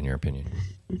right word in your opinion?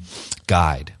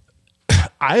 Guide.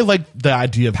 I like the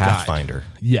idea of Pathfinder.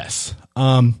 Guide. Yes.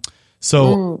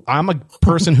 So I'm a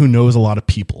person who knows a lot of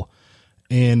people,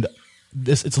 and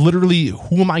it's literally,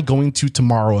 who am I going to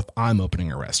tomorrow if I'm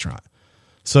opening a restaurant?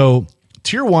 So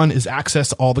tier 1 is access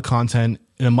to all the content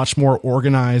in a much more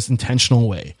organized, intentional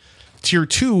way. Tier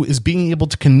 2 is being able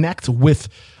to connect with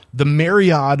the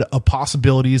myriad of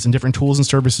possibilities and different tools and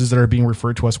services that are being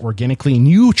referred to us organically, and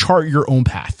you chart your own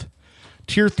path.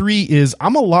 Tier 3 is,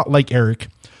 I'm a lot like Eric.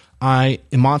 I'm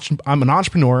an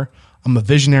entrepreneur. I'm a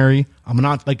visionary.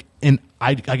 And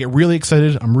I get really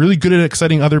excited. I'm really good at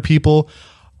exciting other people.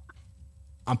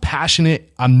 I'm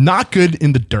passionate. I'm not good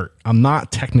in the dirt. I'm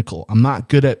not technical. I'm not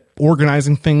good at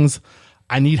organizing things.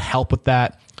 I need help with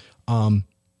that. I'm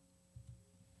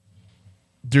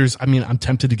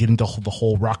tempted to get into the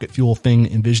whole rocket fuel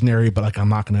thing and visionary, but I'm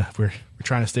not going to, we're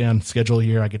trying to stay on schedule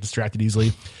here. I get distracted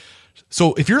easily.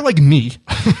 So if you're like me,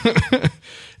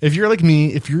 if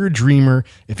you're a dreamer,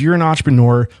 if you're an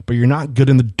entrepreneur, but you're not good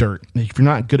in the dirt, if you're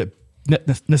not good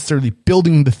at necessarily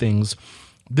building the things,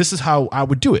 this is how I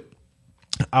would do it.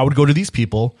 I would go to these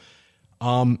people.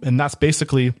 And that's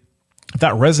basically, if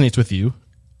that resonates with you,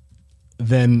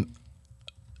 then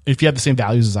if you have the same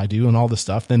values as I do and all this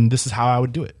stuff, then this is how I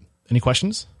would do it. Any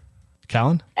questions?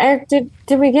 Callan? Eric, did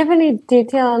we give any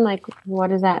detail on what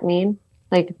does that mean?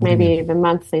 Maybe the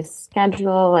monthly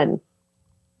schedule and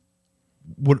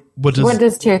what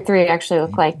does tier 3 actually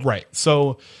look like? Right.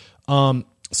 So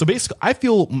basically I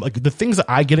feel like the things that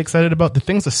I get excited about, the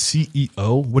things a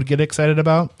CEO would get excited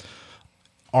about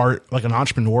are like an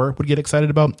entrepreneur would get excited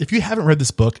about. If you haven't read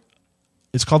this book,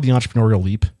 it's called The Entrepreneurial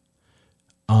Leap.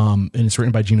 And it's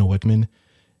written by Gino Wickman.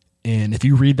 And if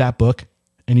you read that book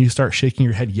and you start shaking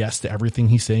your head yes to everything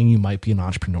he's saying, you might be an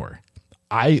entrepreneur.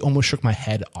 I almost shook my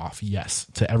head off yes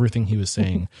to everything he was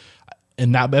saying.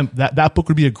 And that book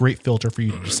would be a great filter for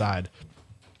you to decide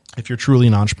if you're truly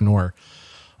an entrepreneur.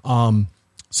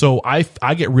 So I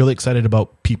get really excited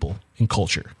about people and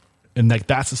culture. And like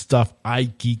that's the stuff I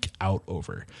geek out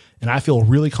over. And I feel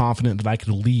really confident that I could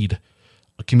lead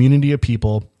a community of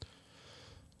people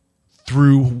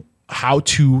through how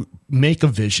to make a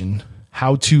vision,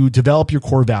 how to develop your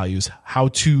core values, how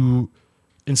to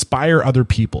inspire other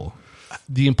people,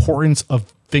 the importance of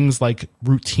things like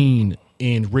routine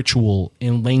and ritual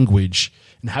and language,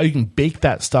 and how you can bake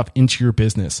that stuff into your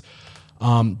business.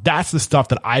 That's the stuff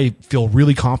that I feel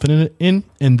really confident in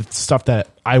and the stuff that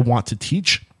I want to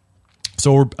teach.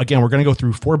 So we're going to go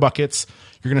through 4 buckets.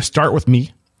 You're going to start with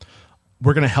me.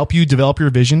 We're going to help you develop your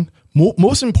vision.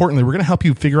 Most importantly, we're going to help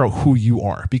you figure out who you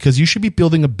are, because you should be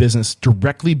building a business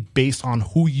directly based on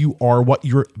who you are, what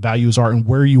your values are, and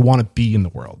where you want to be in the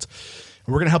world.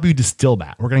 And we're going to help you distill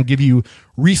that. We're going to give you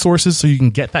resources so you can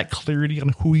get that clarity on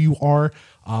who you are.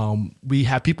 We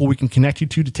have people we can connect you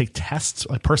to take tests,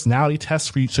 like personality tests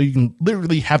for you, so you can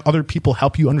literally have other people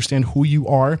help you understand who you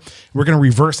are. We're going to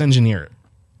reverse engineer it.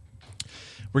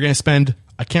 We're going to spend,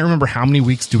 I can't remember how many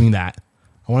weeks doing that.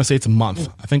 I want to say it's a month.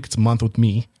 I think it's a month with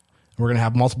me. We're going to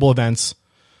have multiple events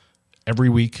every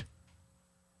week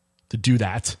to do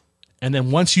that. And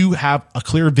then once you have a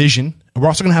clear vision, we're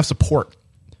also going to have support.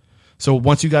 So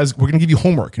once you guys, we're going to give you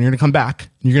homework and you're going to come back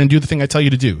and you're going to do the thing I tell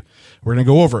you to do. We're going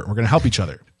to go over it. We're going to help each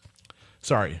other.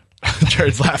 Sorry.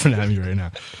 Jared's laughing at me right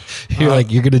now. You're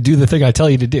like, you're going to do the thing I tell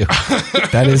you to do.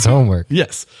 That is homework.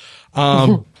 Yes.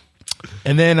 And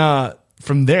then,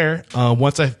 from there,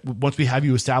 once we have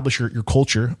you establish your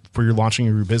culture for your launching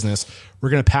your business,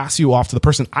 we're going to pass you off to the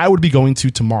person I would be going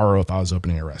to tomorrow if I was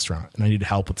opening a restaurant and I need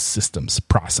help with systems,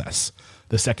 process.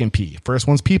 The second P. First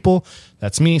one's people.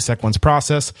 That's me. Second one's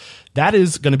process. That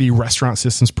is going to be Restaurant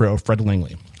Systems Pro, Fred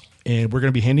Langley. And we're going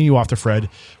to be handing you off to Fred,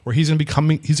 where he's going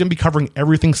to be covering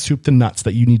everything soup to nuts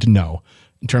that you need to know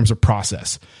in terms of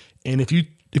process. And if you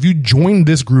join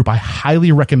this group, I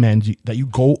highly recommend that you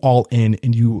go all in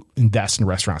and you invest in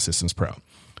Restaurant Systems Pro.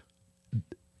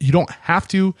 You don't have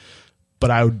to,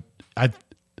 but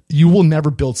you will never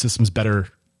build systems better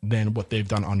than what they've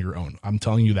done on your own. I'm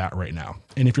telling you that right now.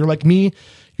 And if you're like me,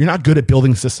 you're not good at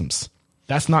building systems.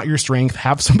 That's not your strength.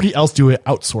 Have somebody else do it.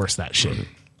 Outsource that shit.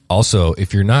 Also,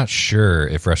 if you're not sure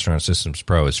if Restaurant Systems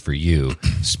Pro is for you,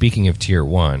 speaking of Tier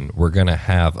 1, we're going to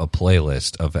have a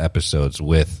playlist of episodes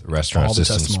with Restaurant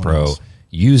Systems Pro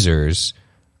users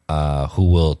who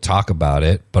will talk about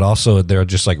it, but also they're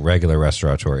just like regular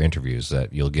restaurateur interviews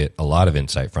that you'll get a lot of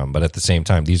insight from. But at the same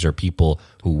time, these are people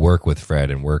who work with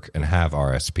Fred and have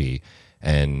RSP,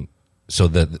 and so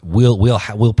that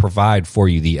we'll provide for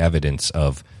you the evidence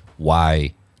of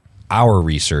why our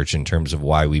research in terms of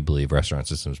why we believe Restaurant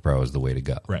Systems Pro is the way to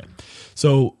go. Right.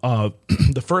 So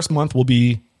the first month will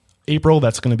be April.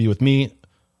 That's going to be with me.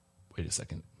 Wait a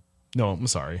second. No, I'm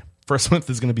sorry. First month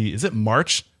is going to be, is it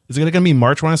March? Is it going to be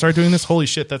March when I start doing this? Holy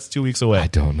shit, that's 2 weeks away. I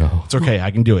don't know. It's okay.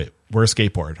 I can do it. We're a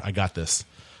skateboard. I got this.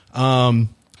 It's a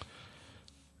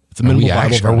minimal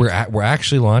Bible. We're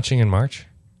actually launching in March?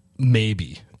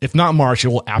 Maybe. If not March, it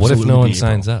will absolutely be What if no one April.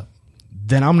 signs up?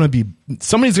 Then I'm going to be,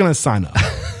 somebody's going to sign up.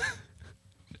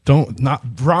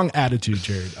 Wrong attitude,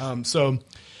 Jared. So then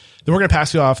we're going to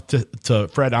pass you off to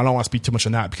Fred. I don't want to speak too much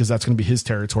on that because that's going to be his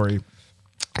territory.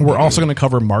 We're also going to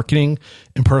cover marketing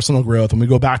and personal growth. When we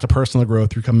go back to personal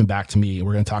growth, you're coming back to me.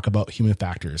 We're going to talk about human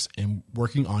factors and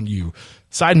working on you.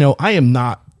 Side note, I am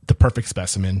not the perfect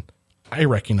specimen. I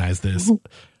recognize this.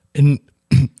 And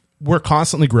we're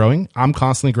constantly growing. I'm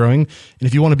constantly growing. And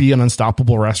if you want to be an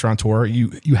unstoppable restaurateur,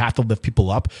 you have to lift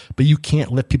people up, but you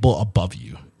can't lift people above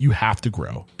you. You have to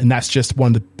grow. And that's just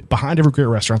behind every great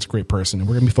restaurant's a great person. And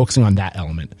we're going to be focusing on that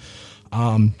element.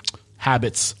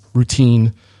 Habits,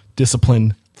 routine,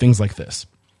 discipline, things like this.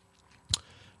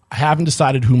 I haven't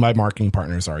decided who my marketing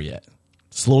partners are yet.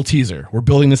 It's a little teaser. We're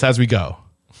building this as we go.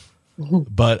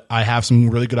 But I have some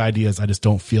really good ideas. I just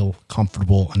don't feel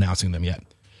comfortable announcing them yet.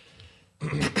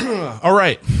 All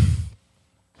right.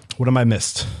 What am I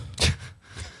missed?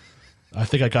 I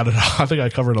think I got it. I think I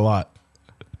covered a lot.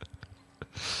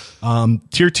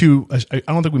 Tier 2, I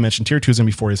don't think we mentioned Tier 2 is going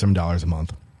to be $47 a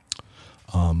month.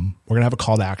 We're going to have a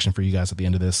call to action for you guys at the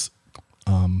end of this.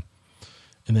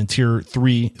 And then Tier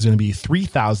 3 is going to be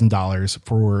 $3,000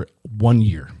 for 1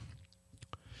 year.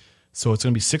 So it's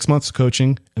going to be 6 months of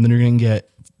coaching, and then you're going to get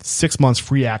 6 months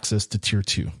free access to tier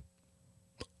 2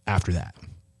 after that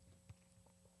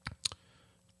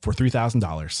for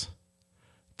 $3,000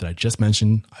 that I just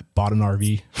mentioned. I bought an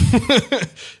RV.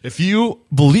 If you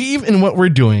believe in what we're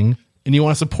doing and you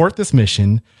want to support this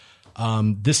mission,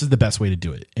 this is the best way to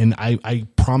do it. And I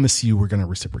promise you, we're going to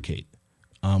reciprocate.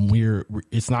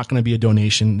 It's not going to be a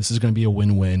donation. This is going to be a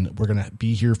win-win. We're going to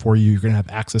be here for you. You're going to have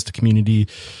access to community,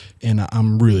 and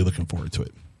I'm really looking forward to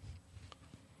it.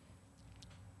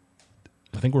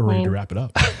 I think we're ready to wrap it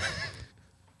up.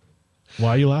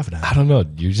 Why are you laughing at me? I don't know.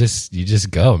 You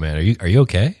just go, man. Are you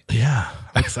okay? Yeah,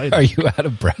 I'm excited. Are you out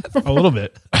of breath? A little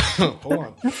bit. Hold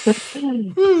on.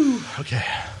 Okay.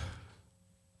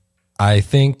 I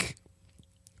think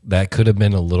that could have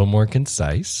been a little more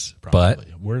concise, Probably.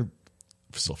 but We're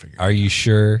still figuring it out. are you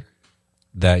sure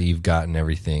that you've gotten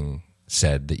everything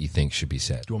said that you think should be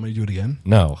said? Do you want me to do it again?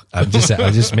 No, I'm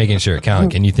just making sure. Callan,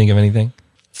 can you think of anything?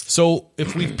 So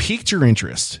if we've piqued your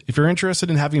interest, if you're interested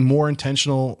in having more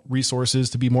intentional resources,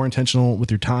 to be more intentional with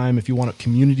your time, if you want a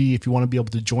community, if you want to be able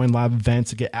to join live events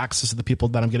to get access to the people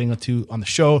that I'm getting to on the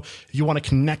show, if you want to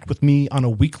connect with me on a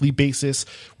weekly basis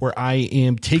where I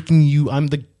am taking you, I'm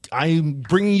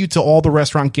bringing you to all the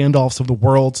restaurant Gandalfs of the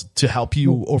world to help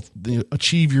you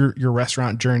achieve your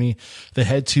restaurant journey, then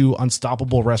head to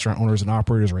Unstoppable Restaurant Owners and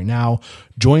Operators right now.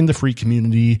 Join the free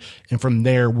community, and from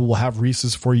there we will have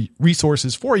resources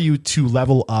for you to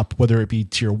level up, whether it be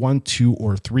tier 1, 2,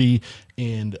 or 3.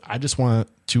 And I just want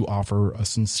to offer a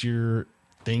sincere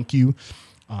thank you.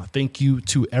 Thank you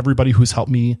to everybody who's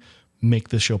helped me make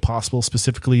this show possible,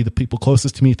 specifically the people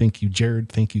closest to me. Thank you, Jared.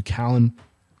 Thank you, Callan,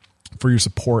 for your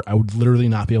support. I would literally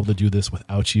not be able to do this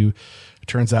without you. It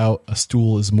turns out a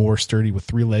stool is more sturdy with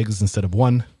 3 legs instead of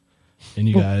 1. And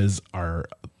you guys are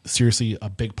seriously a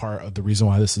big part of the reason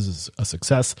why this is a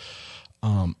success.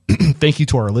 Thank you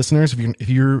to our listeners. If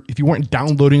you weren't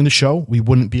downloading the show, we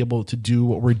wouldn't be able to do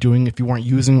what we're doing. If you weren't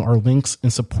using our links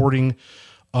and supporting,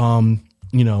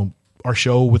 our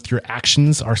show with your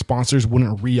actions, our sponsors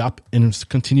wouldn't re-up and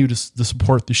continue to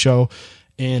support the show.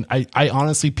 And I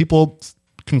honestly, people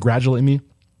congratulate me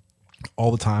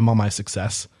all the time on my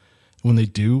success. When they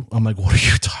do, I'm like, what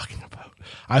are you talking about?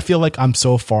 I feel like I'm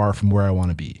so far from where I want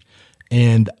to be,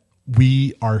 and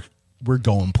we're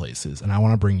going places, and I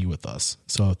want to bring you with us.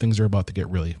 So things are about to get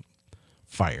really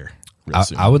fire.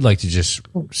 I would like to just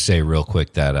say real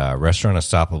quick that Restaurant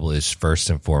Unstoppable is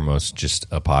first and foremost just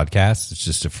a podcast. It's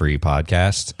just a free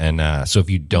podcast. And so if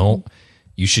you don't,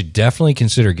 you should definitely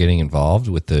consider getting involved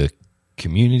with the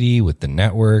community, with the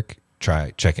network.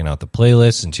 Try checking out the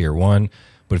playlist in tier 1.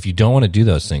 But if you don't want to do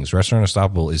those things, Restaurant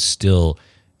Unstoppable is still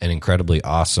an incredibly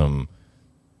awesome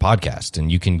podcast,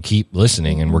 and you can keep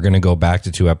listening. And we're going to go back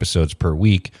to 2 episodes per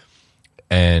week.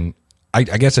 And I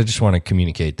guess I just want to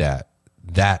communicate that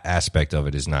aspect of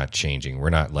it is not changing. We're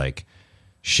not like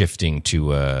shifting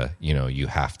to you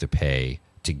have to pay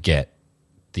to get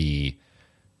the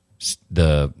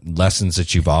lessons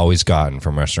that you've always gotten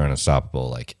from Restaurant Unstoppable.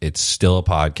 Like, it's still a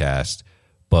podcast,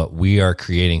 but we are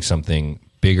creating something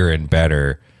bigger and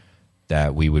better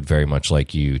that we would very much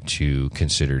like you to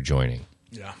consider joining.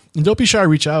 Yeah. And don't be shy,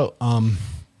 reach out. I'm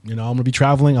going to be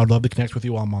traveling. I would love to connect with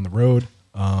you while I'm on the road.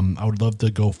 I would love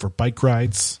to go for bike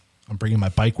rides. I'm bringing my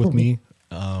bike with me.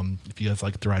 If you guys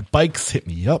like to ride bikes, hit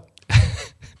me up.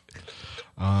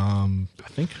 I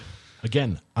think,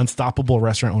 again, Unstoppable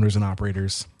Restaurant Owners and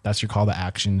Operators. That's your call to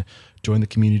action. Join the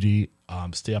community.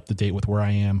 Stay up to date with where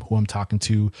I am, who I'm talking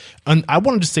to. And I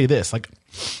wanted to say this, like,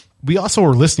 we also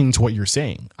are listening to what you're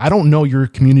saying. I don't know your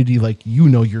community like you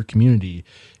know your community,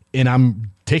 and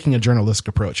I'm taking a journalistic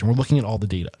approach, and we're looking at all the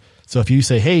data. So if you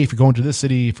say, hey, if you're going to this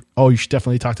city, you should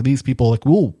definitely talk to these people, like,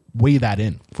 we'll weigh that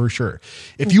in for sure.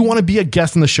 If you want to be a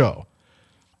guest on the show,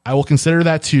 I will consider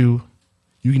that too.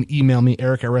 You can email me,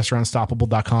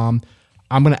 eric@restaurantstoppable.com.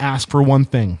 I'm going to ask for one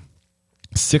thing: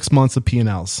 6 months of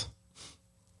P&Ls.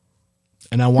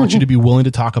 And I want you to be willing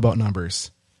to talk about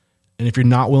numbers. And if you're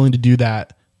not willing to do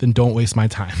that, then don't waste my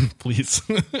time, please.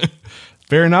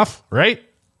 Fair enough, right?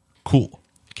 Cool.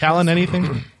 Callan,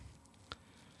 anything?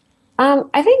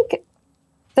 I think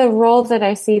the role that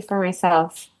I see for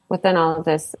myself within all of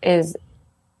this is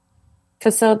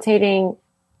facilitating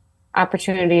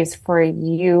opportunities for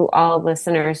you all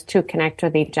listeners to connect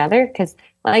with each other. Because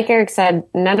like Eric said,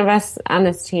 none of us on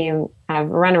this team have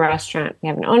run a restaurant. We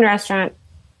haven't owned a restaurant.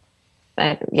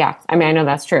 But yeah, I mean, I know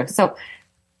that's true. So,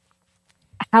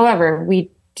 however, we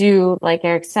do, like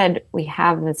Eric said, we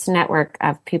have this network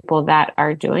of people that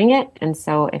are doing it. And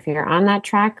so if you're on that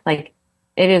track, like,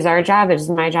 it is our job, it is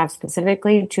my job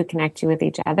specifically to connect you with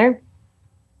each other.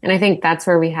 And I think that's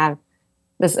where we have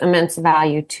this immense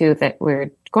value too that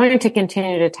we're going to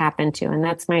continue to tap into. And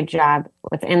that's my job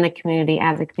within the community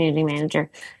as a community manager.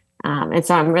 And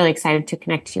so I'm really excited to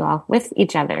connect you all with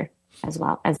each other as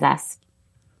well as us.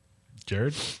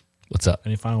 Jared, what's up?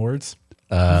 Any final words?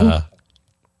 I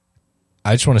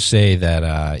just want to say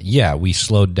that, we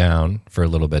slowed down for a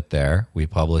little bit there. We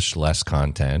published less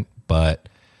content, but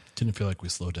didn't feel like we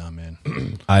slowed down, man.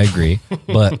 I agree.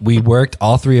 But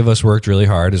all three of us worked really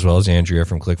hard, as well as Andrea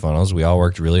from ClickFunnels. We all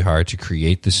worked really hard to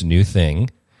create this new thing,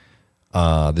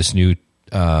 this new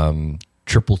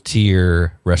triple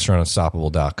tier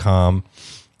restaurantunstoppable.com.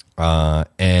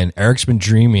 And Eric's been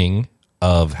dreaming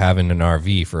of having an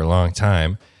RV for a long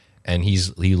time, and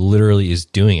he literally is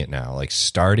doing it now. Like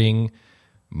starting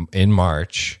in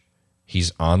March,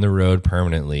 he's on the road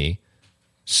permanently,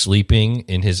 sleeping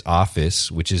in his office,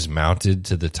 which is mounted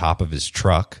to the top of his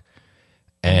truck,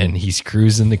 and he's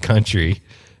cruising the country,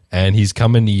 and he's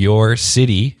coming to your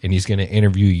city, and he's going to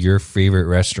interview your favorite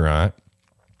restaurant,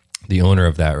 the owner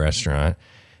of that restaurant.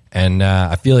 And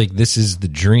I feel like this is the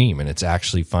dream, and it's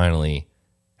actually finally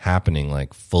happening,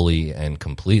 like fully and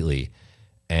completely.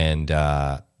 And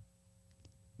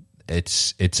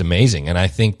it's amazing. And I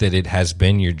think that it has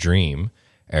been your dream,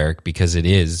 Eric, because it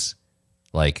is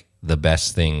like the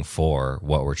best thing for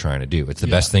what we're trying to do. It's the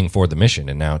best thing for the mission,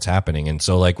 and now it's happening. And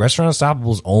so like Restaurant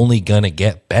Unstoppable is only going to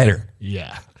get better.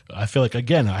 Yeah. I feel like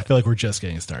we're just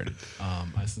getting started.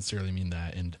 I sincerely mean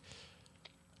that. And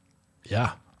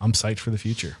yeah, I'm psyched for the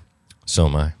future. So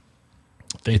am I.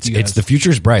 Thank you guys. It's the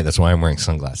future's bright. That's why I'm wearing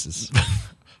sunglasses.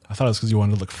 I thought it was because you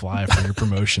wanted to look fly for your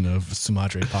promotion of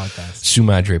Sumadre Podcast.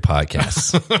 Sumadre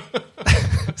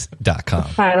Podcast.com.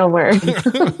 Final word.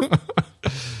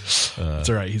 That's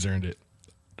all right. He's earned it.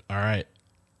 All right.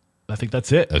 I think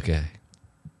that's it. Okay.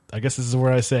 I guess this is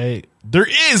where I say there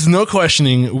is no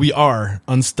questioning. We are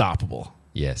unstoppable.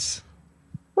 Yes.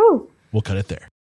 Woo. We'll cut it there.